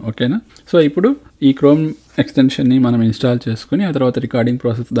చేస్తాను. ఓకేనా. సో ఇప్పుడు ఈ క్రోమ్ ఎక్స్టెన్షన్ని మనం ఇన్స్టాల్ చేసుకుని ఆ తర్వాత రికార్డింగ్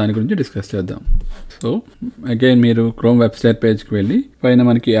ప్రాసెస్ దాని గురించి డిస్కస్ చేద్దాం. సో అగైన్ మీరు క్రోమ్ వెబ్సైట్ పేజ్కి వెళ్ళి పైన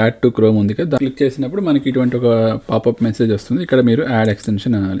మనకి యాడ్ టు క్రోమ్ ఉంది కదా, క్లిక్ చేసినప్పుడు మనకి ఇటువంటి ఒక పాపప్ మెసేజ్ వస్తుంది. ఇక్కడ మీరు యాడ్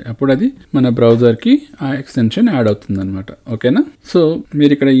ఎక్స్టెన్షన్ అనాలి, అప్పుడు అది మన బ్రౌజర్కి ఆ ఎక్స్టెన్షన్ యాడ్ అవుతుంది అనమాట. ఓకేనా. సో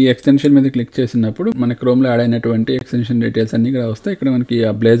మీరు ఇక్కడ ఈ ఎక్స్టెన్షన్ మీద క్లిక్ చేసినప్పుడు మన క్రోమ్లో యాడ్ అయినటువంటి ఎక్స్టెన్షన్ డీటెయిల్స్ అన్ని ఇక్కడ వస్తాయి. ఇక్కడ మనకి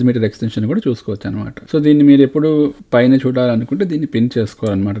ఆ BlazeMeter ఎక్స్టెన్షన్ కూడా చూసుకోవచ్చు అనమాట. సో దీన్ని మీరు ఎప్పుడు పైన చూడాలనుకుంటే దీన్ని పిన్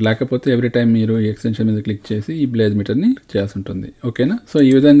చేసుకోవాలన్నమాట, లేకపోతే ఎవ్రీ టైం మీరు ఈ ఎక్స్టెన్షన్ మీద క్లిక్ చేసి ఈ BlazeMeterని చేయాల్సి ఉంటుంది. ఓకేనా. సో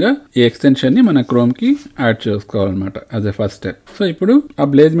ఈ విధంగా ఈ ఎక్స్టెన్షన్ని మన క్రోమ్కి యాడ్ చేసుకోవాలన్నమాట as a first step. So ఇప్పుడు ఆ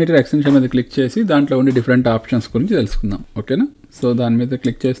BlazeMeter ఎక్స్టెన్షన్ మీద క్లిక్ చేసి దాంట్లో ఉండే డిఫరెంట్ ఆప్షన్స్ గురించి తెలుసుకుందాం. ఓకేనా. సో దాని మీద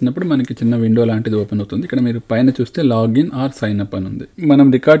క్లిక్ చేసినప్పుడు మనకి చిన్న విండో లాంటిది ఓపెన్ అవుతుంది. ఇక్కడ మీరు పైన చూస్తే లాగిన్ ఆర్ సైన్ అప్ అని ఉంది. మనం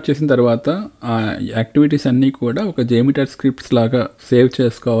రికార్డ్ చేసిన తర్వాత ఆ యాక్టివిటీస్ అన్నీ కూడా ఒక JMeter స్క్రిప్ట్స్ లాగా సేవ్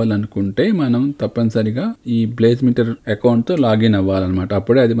చేసుకోవాలనుకుంటే మనం తప్పనిసరిగా ఈ BlazeMeter అకౌంట్తో లాగిన్ అవ్వాలన్నమాట.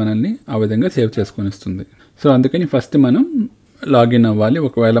 అప్పుడే అది మనల్ని ఆ విధంగా సేవ్ చేసుకొని ఇస్తుంది. సో అందుకని ఫస్ట్ మనం లాగిన్ అవ్వాలి,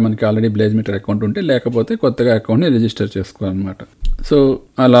 ఒకవేళ మనకి ఆల్రెడీ BlazeMeter అకౌంట్ ఉంటే, లేకపోతే కొత్తగా అకౌంట్ని రిజిస్టర్ చేసుకోవాలన్నమాట. సో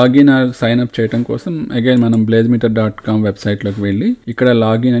ఆ లాగిన్ ఆర్ సైన్ అప్ చేయడం కోసం అగైన్ మనం blazemeter.com వెబ్సైట్లోకి వెళ్ళి ఇక్కడ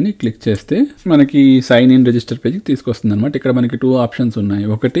లాగిన్ అని క్లిక్ చేస్తే మనకి సైన్ ఇన్ రిజిస్టర్ పేజ్కి తీసుకొస్తుంది అనమాట. ఇక్కడ మనకి 2 ఆప్షన్స్ ఉన్నాయి.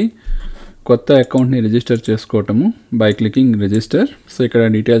 ఒకటి కొత్త అకౌంట్ని రిజిస్టర్ చేసుకోవటము బై క్లికింగ్ రిజిస్టర్. సో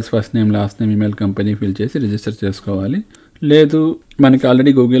ఇక్కడ details first name, last name, email, company fill చేసి రిజిస్టర్ చేసుకోవాలి. లేదు మనకి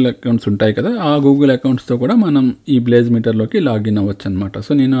ఆల్రెడీ గూగుల్ అకౌంట్స్ ఉంటాయి కదా, ఆ గూగుల్ అకౌంట్స్తో కూడా మనం ఈ BlazeMeterలోకి లాగిన్ అవ్వచ్చు అనమాట.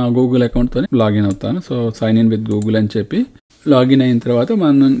 సో నేను ఆ గూగుల్ అకౌంట్తో లాగిన్ అవుతాను. So sign in with Google అని చెప్పి లాగిన్ అయిన తర్వాత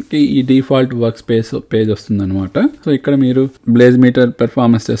మనకి ఈ డిఫాల్ట్ వర్క్ స్పేస్ పేజ్ వస్తుంది అనమాట. సో ఇక్కడ మీరు BlazeMeter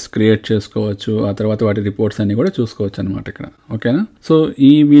పెర్ఫార్మెన్స్ టెస్ట్ క్రియేట్ చేసుకోవచ్చు, ఆ తర్వాత వాటి రిపోర్ట్స్ అన్ని కూడా చూసుకోవచ్చు అనమాట ఇక్కడ. ఓకేనా. సో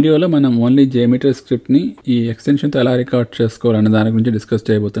ఈ వీడియోలో మనం ఓన్లీ JMeter స్క్రిప్ట్ని ఈ ఎక్స్టెన్షన్తో ఎలా రికార్డ్ చేసుకోవాలనే దాని గురించి డిస్కస్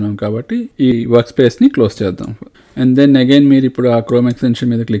చేయబోతున్నాం కాబట్టి ఈ వర్క్ స్పేస్ని క్లోజ్ చేద్దాం. అండ్ దెన్ అగైన్ మీరు ఇప్పుడు ఆ క్రోమ్ ఎక్స్టెన్షన్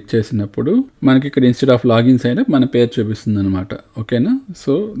మీద క్లిక్ చేసినప్పుడు మనకి ఇక్కడ instead of login sign up మన పేరు చూపిస్తుంది అనమాట. ఓకేనా.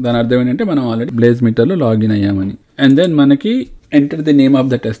 సో దాని అర్థం ఏంటంటే మనం ఆల్రెడీ BlazeMeterలో లాగిన్ అయ్యామని. అండ్ దెన్ మనకి enter the name of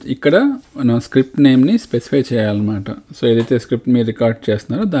the test, ఇక్కడ మనం స్క్రిప్ట్ నేమ్ని స్పెసిఫై చేయాలన్నమాట. సో ఏదైతే స్క్రిప్ట్ మీరు రికార్డ్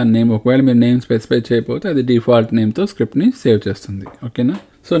చేస్తున్నారో దాని నేమ్, ఒకవేళ మీరు నేమ్ స్పెసిఫై చేయకపోతే అది డిఫాల్ట్ నేమ్తో స్క్రిప్ట్ని సేవ్ చేస్తుంది. ఓకేనా.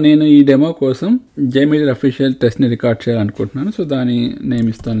 సో నేను ఈ డెమో కోసం JMeter అఫీషియల్ టెస్ట్ని రికార్డ్ చేయాలనుకుంటున్నాను. సో దాని నేమ్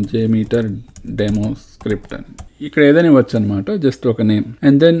ఇస్తాను, JMeter డెమో స్క్రిప్ట్ అని. ఇక్కడ ఏదైనా ఇవ్వచ్చు అనమాట, జస్ట్ ఒక నేమ్.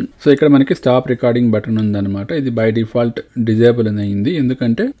 అండ్ దెన్ సో ఇక్కడ మనకి స్టాప్ రికార్డింగ్ బటన్ ఉందన్నమాట. ఇది బై డిఫాల్ట్ డిజేబుల్ అయింది,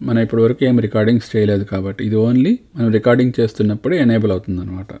 ఎందుకంటే మనం ఇప్పటి వరకు ఏం రికార్డింగ్స్ చేయలేదు కాబట్టి. ఇది ఓన్లీ మనం రికార్డింగ్ చేస్తున్నప్పుడే ఎనేబుల్ అవుతుంది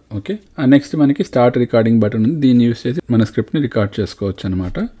అనమాట. ఓకే. నెక్స్ట్ మనకి స్టార్ట్ రికార్డింగ్ బటన్ ఉంది, దీన్ని యూస్ చేసి మన స్క్రిప్ట్ని రికార్డ్ చేసుకోవచ్చు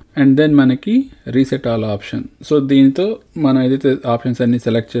అనమాట. అండ్ దెన్ మనకి రీసెట్ ఆల్ ఆప్షన్. సో దీంతో మనం ఏదైతే ఆప్షన్స్ అన్ని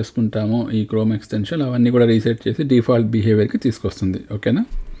సెలెక్ట్ చేసుకుంటామో ఈ క్రోమ్ ఎక్స్టెన్షన్, అవన్నీ కూడా రీసెట్ చేసి డిఫాల్ట్ బిహేవియర్కి తీసుకొస్తుంది. ఓకేనా.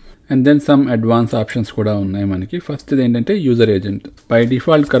 And then some advance options కూడా ఉన్నాయి మనకి. ఫస్ట్ ఏంటంటే user agent. By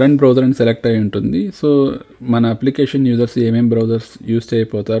default current browser అని సెలెక్ట్ అయి ఉంటుంది. సో మన అప్లికేషన్ యూజర్స్ ఏమేమి బ్రౌజర్స్ యూజ్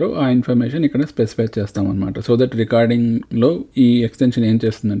చేయబోతారో ఆ ఇన్ఫర్మేషన్ ఇక్కడ స్పెసిఫై చేస్తాం అనమాట. సో దట్ రికార్డింగ్లో ఈ ఎక్స్టెన్షన్ ఏం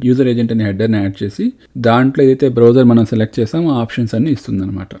చేస్తుందంటే యూజర్ ఏజెంట్ అనే హెడర్ని యాడ్ చేసి దాంట్లో ఏదైతే బ్రౌజర్ మనం సెలెక్ట్ చేస్తామో ఆ ఆప్షన్స్ అన్ని ఇస్తుంది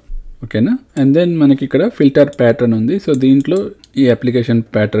అనమాట. ఓకేనా. అండ్ దెన్ మనకి ఇక్కడ ఫిల్టర్ ప్యాటర్న్ ఉంది. సో దీంట్లో ఈ అప్లికేషన్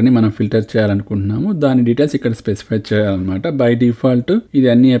ప్యాటర్న్ని మనం ఫిల్టర్ చేయాలనుకుంటున్నాము, దాని డీటెయిల్స్ ఇక్కడ స్పెసిఫై చేయాలన్నమాట. బై డిఫాల్ట్ ఇది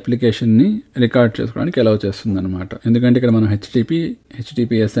అన్ని అప్లికేషన్ని రికార్డ్ చేసుకోవడానికి అలౌ చేస్తుంది అనమాట, ఎందుకంటే ఇక్కడ మనం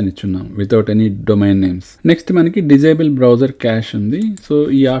HTTPS అని ఇచ్చున్నాం without any domain names. Next మనకి డిజేబుల్ బ్రౌజర్ క్యాష్ ఉంది. సో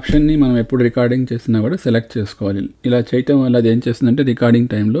ఈ ఆప్షన్ని మనం ఎప్పుడు రికార్డింగ్ చేసినా కూడా సెలెక్ట్ చేసుకోవాలి. ఇలా చేయటం వల్ల అది ఏం చేస్తుందంటే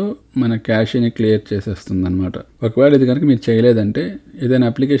రికార్డింగ్ టైంలో మన క్యాష్ని క్లియర్ చేసేస్తుంది అనమాట. ఒకవేళ ఇది కనుక మీరు చేయలేదంటే ఏదైనా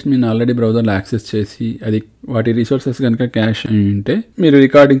అప్లికేషన్ మీరు ఆల్రెడీ బ్రౌజర్లో యాక్సెస్ చేసి అది వాటి రిసోర్సెస్ కనుక క్యాష్ ఉంటే మీరు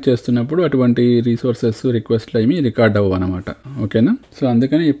రికార్డింగ్ చేస్తున్నప్పుడు అటువంటి రిసోర్సెస్ రిక్వెస్ట్లు అవి రికార్డ్ అవ్వనమాట. ఓకేనా. సో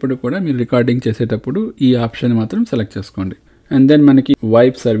అందుకని ఎప్పుడు కూడా మీరు రికార్డింగ్ చేసేటప్పుడు ఈ ఆప్షన్ మాత్రం సెలెక్ట్ చేసుకోండి. అండ్ దెన్ మనకి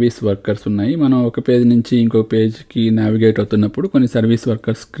వైప్ సర్వీస్ వర్కర్స్ ఉన్నాయి. మనం ఒక పేజ్ నుంచి ఇంకో పేజ్కి నావిగేట్ అవుతున్నప్పుడు కొన్ని సర్వీస్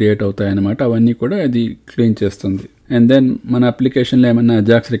వర్కర్స్ క్రియేట్ అవుతాయి అన్నమాట. అవన్నీ కూడా అది క్లీన్ చేస్తుంది. అండ్ దెన్ మన అప్లికేషన్లో ఏమైనా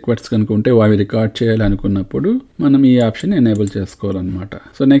అజాక్స్ రిక్వెస్ట్స్ కనుక ఉంటే అవి రికార్డ్ చేయాలనుకున్నప్పుడు మనం ఈ ఆప్షన్ ఎనేబుల్ చేసుకోవాలన్నమాట.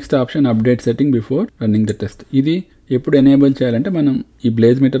 So next option update setting before running the test. ఇది ఎప్పుడు ఎనేబుల్ చేయాలంటే మనం ఈ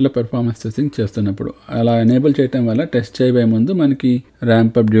BlazeMeterలో పెర్ఫార్మెన్స్ టెస్టింగ్ చేస్తున్నప్పుడు. అలా ఎనేబుల్ చేయడం వల్ల టెస్ట్ చేయబోయే ముందు మనకి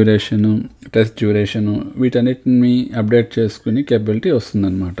ramp up duration, test duration వీటన్నిటిని అప్డేట్ చేసుకుని కేపబిలిటీ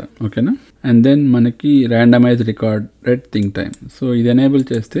వస్తుందన్నమాట. ఓకేనా. అండ్ దెన్ మనకి randomise record red think time. So ఇది ఎనేబుల్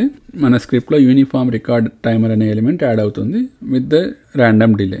చేస్తే మన స్క్రిప్ట్లో యూనిఫామ్ రికార్డ్ టైమర్ అనే ఎలిమెంట్ యాడ్ అవుతుంది with the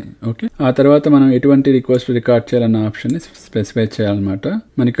random delay. Okay. ఆ తర్వాత మనం ఎటువంటి రిక్వెస్ట్ రికార్డ్ చేయాలన్న ఆప్షన్ని స్పెసిఫై చేయాలన్నమాట.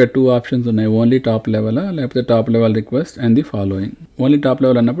 మనకి ఇక్కడ 2 ఆప్షన్స్ ఉన్నాయి. ఓన్లీ టాప్ లెవెల్ లేకపోతే top level request and the following. Only top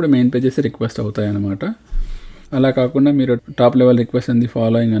level అన్నప్పుడు మెయిన్ పేజెస్ రిక్వెస్ట్ అవుతాయి అన్నమాట. అలా కాకుండా మీరు top level request and the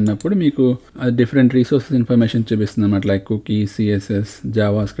following అన్నప్పుడు మీకు అది డిఫరెంట్ రీసోర్సెస్ ఇన్ఫర్మేషన్ చూపిస్తుంది అన్నమాట. Like cookie, CSS,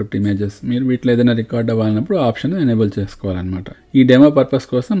 Java script, images. మీరు వీటిలో ఏదైనా రికార్డ్ అవ్వాలన్నప్పుడు ఆప్షన్ ఎనేబుల్ చేసుకోవాలన్నమాట. ఈ డెమో పర్పస్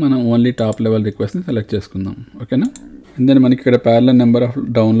కోసం మనం ఓన్లీ టాప్ లెవెల్ రిక్వెస్ట్ని సెలెక్ట్ చేసుకుందాం. ఓకేనా. అండ్ దెన్ మనకి ఇక్కడ ప్యారలల్ నెంబర్ ఆఫ్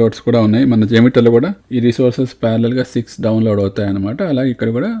డౌన్లోడ్స్ కూడా ఉన్నాయి. మన JMeterలో కూడా ఈ రిసోర్సెస్ ప్యారలల్గా 6 డౌన్లోడ్ అవుతాయి అనమాట. అలాగే ఇక్కడ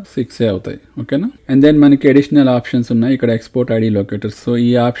కూడా 6 అవుతాయి. ఓకేనా. అండ్ దెన్ మనకి అడిషనల్ ఆప్షన్స్ ఉన్నాయి. ఇక్కడ ఎక్స్పోర్ట్ ఐడి లొకేటర్స్. సో ఈ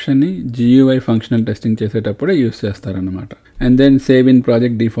ఆప్షన్ని GUI ఫంక్షనల్ టెస్టింగ్ చేసేటప్పుడే యూస్ చేస్తారనమాట. And then save in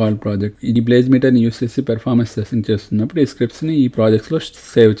project, default project. ఈ BlazeMeterని యూస్ చేసి పెర్ఫార్మెన్స్ టెస్టింగ్ చేస్తున్నప్పుడు ఈ స్క్రిప్ట్స్ని ఈ ప్రాజెక్ట్స్లో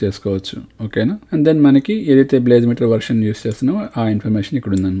సేవ్ చేసుకోవచ్చు. ఓకేనా. అండ్ దెన్ మనకి ఏదైతే BlazeMeter వర్షన్ యూస్ చేస్తున్నామో ఆ ఇన్ఫర్మేషన్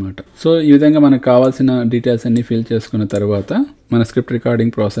ఇక్కడ ఉందన్నమాట. సో ఈ విధంగా మనకు కావాల్సిన డీటెయిల్స్ అన్ని ఫిల్ చేసుకున్న తర్వాత మన స్క్రిప్ట్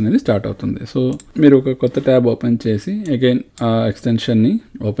రికార్డింగ్ ప్రాసెస్ అనేది స్టార్ట్ అవుతుంది. సో మీరు ఒక కొత్త ట్యాబ్ ఓపెన్ చేసి అగైన్ ఆ ఎక్స్టెన్షన్ని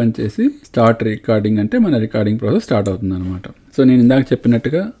ఓపెన్ చేసి స్టార్ట్ రికార్డింగ్ అంటే మన రికార్డింగ్ ప్రాసెస్ స్టార్ట్ అవుతుంది అనమాట. సో నేను ఇందాక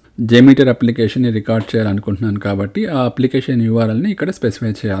చెప్పినట్టుగా JMeter అప్లికేషన్ని రికార్డ్ చేయాలనుకుంటున్నాను కాబట్టి ఆ అప్లికేషన్ URLని ఇక్కడ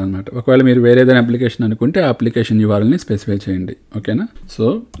స్పెసిఫై చేయాలన్నమాట. ఒకవేళ మీరు వేరే ఏదైనా అప్లికేషన్ అనుకుంటే ఆ అప్లికేషన్ URLని స్పెసిఫై చేయండి. ఓకేనా. సో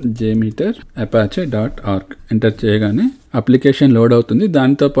JMeter.apache.org ఎంటర్ చేయగానే అప్లికేషన్ లోడ్ అవుతుంది.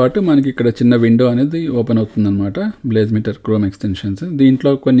 దాంతోపాటు మనకి ఇక్కడ చిన్న విండో అనేది ఓపెన్ అవుతుంది అనమాట. BlazeMeter Chrome Extensions.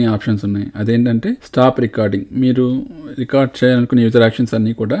 దీంట్లో కొన్ని ఆప్షన్స్ ఉన్నాయి. అదేంటంటే స్టాప్ రికార్డింగ్. మీరు రికార్డ్ చేయాలనుకునే యూజర్ యాక్షన్స్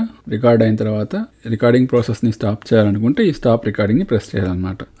అన్నీ కూడా రికార్డ్ అయిన తర్వాత రికార్డింగ్ ప్రాసెస్ని స్టాప్ చేయాలనుకుంటే ఈ స్టాప్ రికార్డింగ్ని ప్రెస్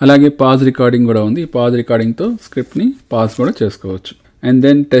చేయాలన్నమాట. అలాగే పాజ్ రికార్డింగ్ కూడా ఉంది. ఈ పాజ్ రికార్డింగ్తో స్క్రిప్ట్ని పాజ్ కూడా చేసుకోవచ్చు. And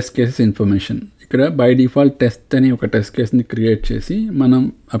then test cases information. ఇక్కడ బై డిఫాల్ట్ టెస్ట్ అని ఒక టెస్ట్ కేస్ని క్రియేట్ చేసి మనం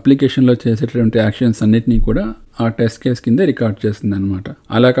అప్లికేషన్లో చేసేటటువంటి యాక్షన్స్ అన్నిటినీ కూడా ఆ టెస్ట్ కేస్ కింద రికార్డ్ చేస్తుంది అనమాట.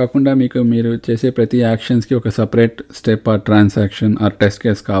 అలా కాకుండా మీరు చేసే ప్రతి యాక్షన్స్కి ఒక separate step are transaction are test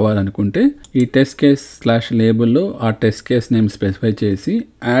case కావాలనుకుంటే ఈ టెస్ట్ కేస్ /లేబుల్లో ఆ టెస్ట్ కేస్ నేమ్ స్పెసిఫై చేసి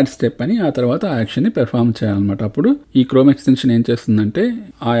యాడ్ స్టెప్ అని ఆ తర్వాత ఆ యాక్షన్ని పెర్ఫార్మ్ చేయాలన్నమాట. అప్పుడు ఈ క్రోమ్ ఎక్స్టెన్షన్ ఏం చేస్తుందంటే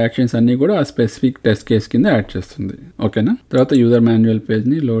ఆ యాక్షన్స్ అన్ని కూడా ఆ స్పెసిఫిక్ టెస్ట్ కేస్ కింద యాడ్ చేస్తుంది. ఓకేనా. తర్వాత యూజర్ మాన్యువల్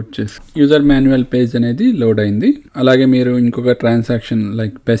పేజ్ని లోడ్ చేసి యూజర్ మాన్యువల్ పేజ్ అనేది లోడ్ అయింది. అలాగే మీరు ఇంకొక ట్రాన్సాక్షన్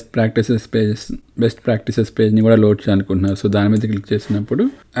లైక్ బెస్ట్ ప్రాక్టీసెస్ పేజ్ని కూడా లోడ్ చేయాలనుకుంటున్నారు. సో దాని మీద క్లిక్ చేసినప్పుడు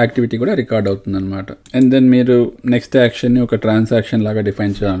యాక్టివిటీ కూడా రికార్డ్ అవుతుంది అనమాట. అండ్ దెన్ మీరు నెక్స్ట్ యాక్షన్ని ఒక ట్రాన్సాక్షన్ లాగా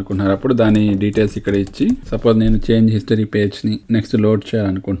డిఫైన్ చేయాలనుకుంటున్నారు. అప్పుడు దాని డీటెయిల్స్ ఇక్కడ ఇచ్చి సపోజ్ నేను చేంజ్ హిస్టరీ పేజ్ని నెక్స్ట్ లోడ్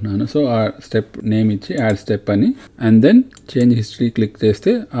చేయాలనుకుంటున్నాను. సో ఆ స్టెప్ నేమ్ ఇచ్చి యాడ్ స్టెప్ అని and then change history click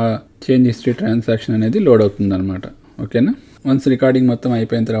చేస్తే ఆ చేంజ్ హిస్టరీ ట్రాన్సాక్షన్ అనేది లోడ్ అవుతుంది అనమాట. ఓకేనా. వన్స్ రికార్డింగ్ మొత్తం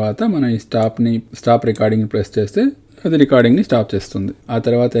అయిపోయిన తర్వాత మనం ఈ స్టాప్ రికార్డింగ్ ప్రెస్ చేస్తే అది రికార్డింగ్ని స్టాప్ చేస్తుంది. ఆ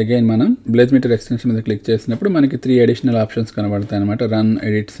తర్వాత అగైన్ మనం BlazeMeter ఎక్స్టెన్షన్ మీద క్లిక్ చేసినప్పుడు మనకి 3 అడిషనల్ ఆప్షన్స్ కనబడతాయి అనమాట. రన్,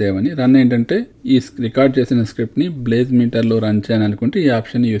 ఎడిట్, సేవ్ అని. రన్ ఏంటంటే ఈ రికార్డ్ చేసిన స్క్రిప్ట్ని BlazeMeterలో రన్ చేయాలనుకుంటే ఈ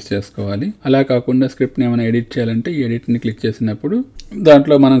ఆప్షన్ యూస్ చేసుకోవాలి. అలా కాకుండా స్క్రిప్ట్ని ఏమైనా ఎడిట్ చేయాలంటే ఈ ఎడిట్ని క్లిక్ చేసినప్పుడు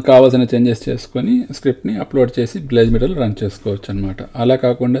దాంట్లో మనం కావాల్సిన చేంజెస్ చేసుకొని స్క్రిప్ట్ని అప్లోడ్ చేసి BlazeMeterలో రన్ చేసుకోవచ్చు అనమాట. అలా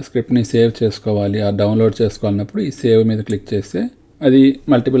కాకుండా స్క్రిప్ట్ని సేవ్ చేసుకోవాలి, ఆ డౌన్లోడ్ చేసుకోవాలన్నప్పుడు ఈ సేవ్ మీద క్లిక్ చేస్తే అది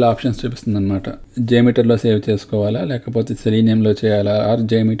మల్టిపుల్ ఆప్షన్స్ చూపిస్తుంది అనమాట. JMeterలో సేవ్ చేసుకోవాలా లేకపోతే సెలీనియంలో చేయాలా ఆర్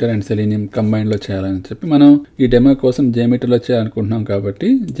JMeter అండ్ సెలీనియం కంబైన్లో చేయాలని చెప్పి మనం ఈ డెమో కోసం JMeterలో చేయాలనుకుంటున్నాం కాబట్టి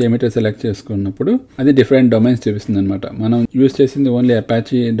JMeter సెలెక్ట్ చేసుకున్నప్పుడు అది డిఫరెంట్ డొమైన్స్ చూపిస్తుంది అనమాట. మనం యూస్ చేసింది ఓన్లీ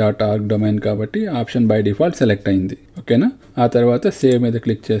apache.org డొమైన్ కాబట్టి ఆప్షన్ బై డిఫాల్ట్ సెలెక్ట్ అయింది. ఓకేనా. ఆ తర్వాత సేవ్ మీద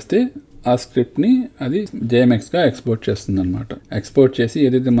క్లిక్ చేస్తే ఆ స్క్రిప్ట్ని అది JMXగా ఎక్స్పోర్ట్ చేస్తుంది అనమాట. ఎక్స్పోర్ట్ చేసి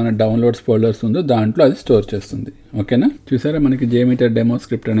ఏదైతే మన డౌన్లోడ్స్ ఫోల్డర్స్ ఉందో దాంట్లో అది స్టోర్ చేస్తుంది. ఓకేనా. చూసారా మనకి JMeter డెమో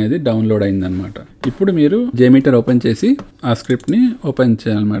స్క్రిప్ట్ అనేది డౌన్లోడ్ అయిందనమాట. ఇప్పుడు మీరు JMeter ఓపెన్ చేసి ఆ స్క్రిప్ట్ని ఓపెన్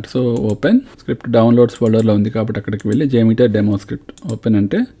చేయాలన్నమాట. సో ఓపెన్ స్క్రిప్ట్ డౌన్లోడ్స్ ఫోల్డర్లో ఉంది కాబట్టి అక్కడికి వెళ్ళి JMeter డెమో స్క్రిప్ట్ ఓపెన్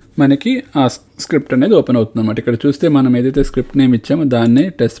అంటే మనకి ఆ స్క్రిప్ట్ అనేది ఓపెన్ అవుతుంది అనమాట. ఇక్కడ చూస్తే మనం ఏదైతే స్క్రిప్ట్ నేమ్ ఇచ్చామో దాన్నే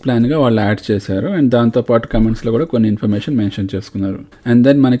టెస్ట్ ప్లాన్గా వాళ్ళు యాడ్ చేశారు. అండ్ దాంతోపాటు కమెంట్స్లో కూడా కొన్ని ఇన్ఫర్మేషన్ మెన్షన్ చేసుకున్నారు. అండ్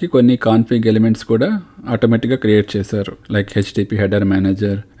దెన్ మనకి కొన్ని కాన్ఫిగ్ ఎలిమెంట్స్ కూడా ఆటోమేటిక్గా క్రియేట్ చేశారు. Like HTTP header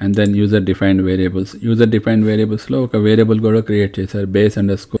manager and then user defined వేరియబుల్స్లో ఒక వేరియబుల్ కూడా క్రియేట్ చేశారు.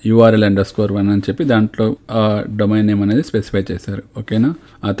 base_URL_1 అని చెప్పి దాంట్లో ఆ డొమైన్ నేమ్ అనేది స్పెసిఫై చేశారు. ఓకేనా.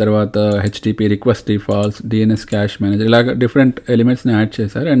 ఆ తర్వాత HTTP request defaults, DNS cash manager ఇలాగ డిఫరెంట్ ఎలిమెంట్స్ని యాడ్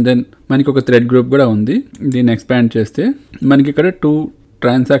చేశారు. అండ్ దెన్ మనకి ఒక థ్రెడ్ గ్రూప్ కూడా ఉంది. దీన్ని ఎక్స్పాండ్ చేస్తే మనకి ఇక్కడ 2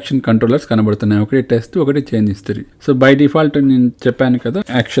 ట్రాన్సాక్షన్ కంట్రోలర్స్ కనబడుతున్నాయి. ఒకటి టెస్ట్, ఒకటి change history. So by default నేను చెప్పాను కదా,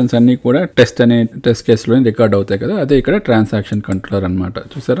 యాక్షన్స్ అన్ని కూడా టెస్ట్ అనే టెస్ట్ కేసులో రికార్డ్ అవుతాయి కదా, అదే ఇక్కడ ట్రాన్సాక్షన్ కంట్రోలర్ అనమాట.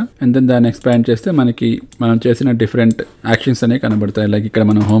 చూసారా? అండ్ దెన్ దాన్ని ఎక్స్పాండ్ చేస్తే మనకి మనం చేసిన డిఫరెంట్ యాక్షన్స్ అనేవి కనబడతాయి. లైక్ ఇక్కడ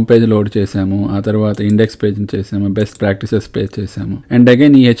మనం హోమ్ పేజ్ లోడ్ చేసాము, ఆ తర్వాత ఇండెక్స్ పేజ్ చేసాము, బెస్ట్ ప్రాక్టీసెస్ పేజ్ చేసాము. అండ్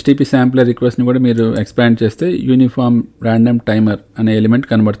అగైన్ ఈ హెచ్టిపి శాంప్లర్ రిక్వెస్ట్ ని కూడా మీరు ఎక్స్పాండ్ చేస్తే యూనిఫామ్ ర్యాండమ్ టైమర్ అనే ఎలిమెంట్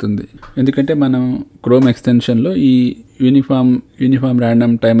కనబడుతుంది. ఎందుకంటే మనం క్రోమ్ ఎక్స్టెన్షన్ లో ఈ యూనిఫామ్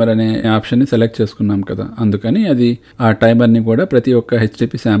ర్యాండమ్ టైమర్ అనే ఆప్షన్ ని సెలెక్ట్ చేసుకున్నాం కదా, అందుకని అది ఆ టైమర్ ని కూడా ప్రతి ఒక్క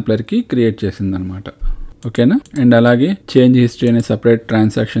హెచ్టిపి శాంప్లర్ కి క్రియేట్ చేసింది అనమాట. ఓకేనా? అండ్ అలాగే చేంజ్ హిస్టరీ అనే సపరేట్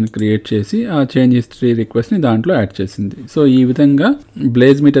ట్రాన్సాక్షన్ క్రియేట్ చేసి ఆ చేంజ్ హిస్టరీ రిక్వెస్ట్ ని దాంట్లో యాడ్ చేసింది. సో ఈ విధంగా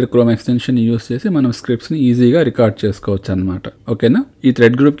BlazeMeter Chrome Extension యూస్ చేసి మనం స్క్రిప్ట్స్ ని ఈజీగా రికార్డ్ చేసుకోవచ్చు అనమాట. ఓకేనా? ఈ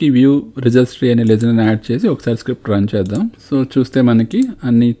థ్రెడ్ గ్రూప్ కి వ్యూ రిజల్ట్స్ ట్రీ అనే లెజర్ యాడ్ చేసి ఒకసారి స్క్రిప్ట్ రన్ చేద్దాం. సో చూస్తే మనకి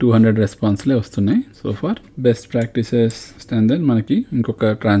అన్ని 200 రెస్పాన్స్లే వస్తున్నాయి so far. Best practices and then మనకి ఇంకొక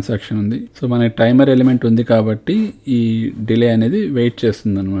ట్రాన్సాక్షన్ ఉంది. సో మనకి టైమర్ ఎలిమెంట్ ఉంది కాబట్టి ఈ డిలే అనేది వెయిట్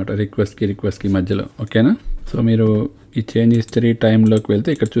చేస్తుంది అనమాట రిక్వెస్ట్ కి మధ్యలో. ఓకేనా? సో మీరు ఈ చేంజ్ హిస్టరీ టైంలోకి వెళ్తే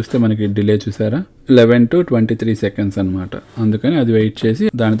ఇక్కడ చూస్తే మనకి డిలే చూసారా, 11 to 23 seconds అనమాట. అందుకని అది వెయిట్ చేసి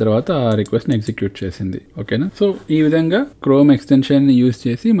దాని తర్వాత ఆ రిక్వెస్ట్ని ఎగ్జిక్యూట్ చేసింది. ఓకేనా? సో ఈ విధంగా క్రోమ్ ఎక్స్టెన్షన్ యూస్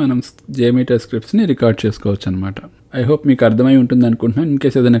చేసి మనం JMeter స్క్రిప్ట్స్ని రికార్డ్ చేసుకోవచ్చు అనమాట. ఐ హోప్ మీకు అర్థమై ఉంటుంది అనుకుంటున్నాను. ఇన్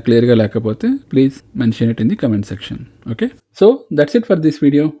కేస్ ఏదైనా క్లియర్గా లేకపోతే please mention it in the comment section. Okay, so that's it for this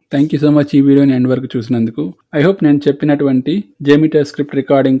video. Thank you so much ఈ వీడియోని ఎండ్ వరకు చూసినందుకు. ఐ హోప్ నేను చెప్పినటువంటి JMeter script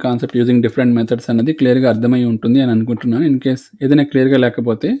recording concept using different methods అన్నది క్లియర్గా అర్థమై ఉంటుంది అని అనుకుంటున్నాను. ఇన్ కేస్ ఏదైనా క్లియర్గా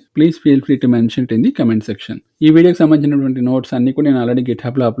లేకపోతే please feel free to mention it in the comment section. ఈ వీడియోకి సంబంధించినటువంటి నోట్స్ అన్ని కూడా నేను ఆల్రెడీ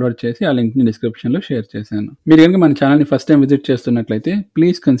గిట్హబ్లో అప్లోడ్ చేసి ఆ లింక్ ని డిస్క్రిప్షన్లో షేర్ చేశాను. మీరు కనుక మన ఛానల్ని ఫస్ట్ టైం విజిట్ చేస్తున్నట్లయితే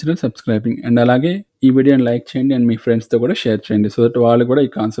ప్లీజ్ కన్సిడర్ సబ్స్క్రైబింగ్. అండ్ అలాగే ఈ వీడియోని లైక్ చేయండి అండ్ మీ ఫ్రెండ్స్తో కూడా షేర్ చేయండి, సో దట్ వాళ్ళు కూడా ఈ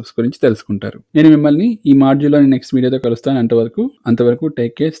కాన్సెప్ట్స్ గురించి తెలుసుకుంటారు. నేను మిమ్మల్ని ఈ మాడ్యూల్లోని నెక్స్ట్ వీడియోతో కలుస్తాను. అంతవరకు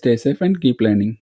take care, stay safe and keep learning.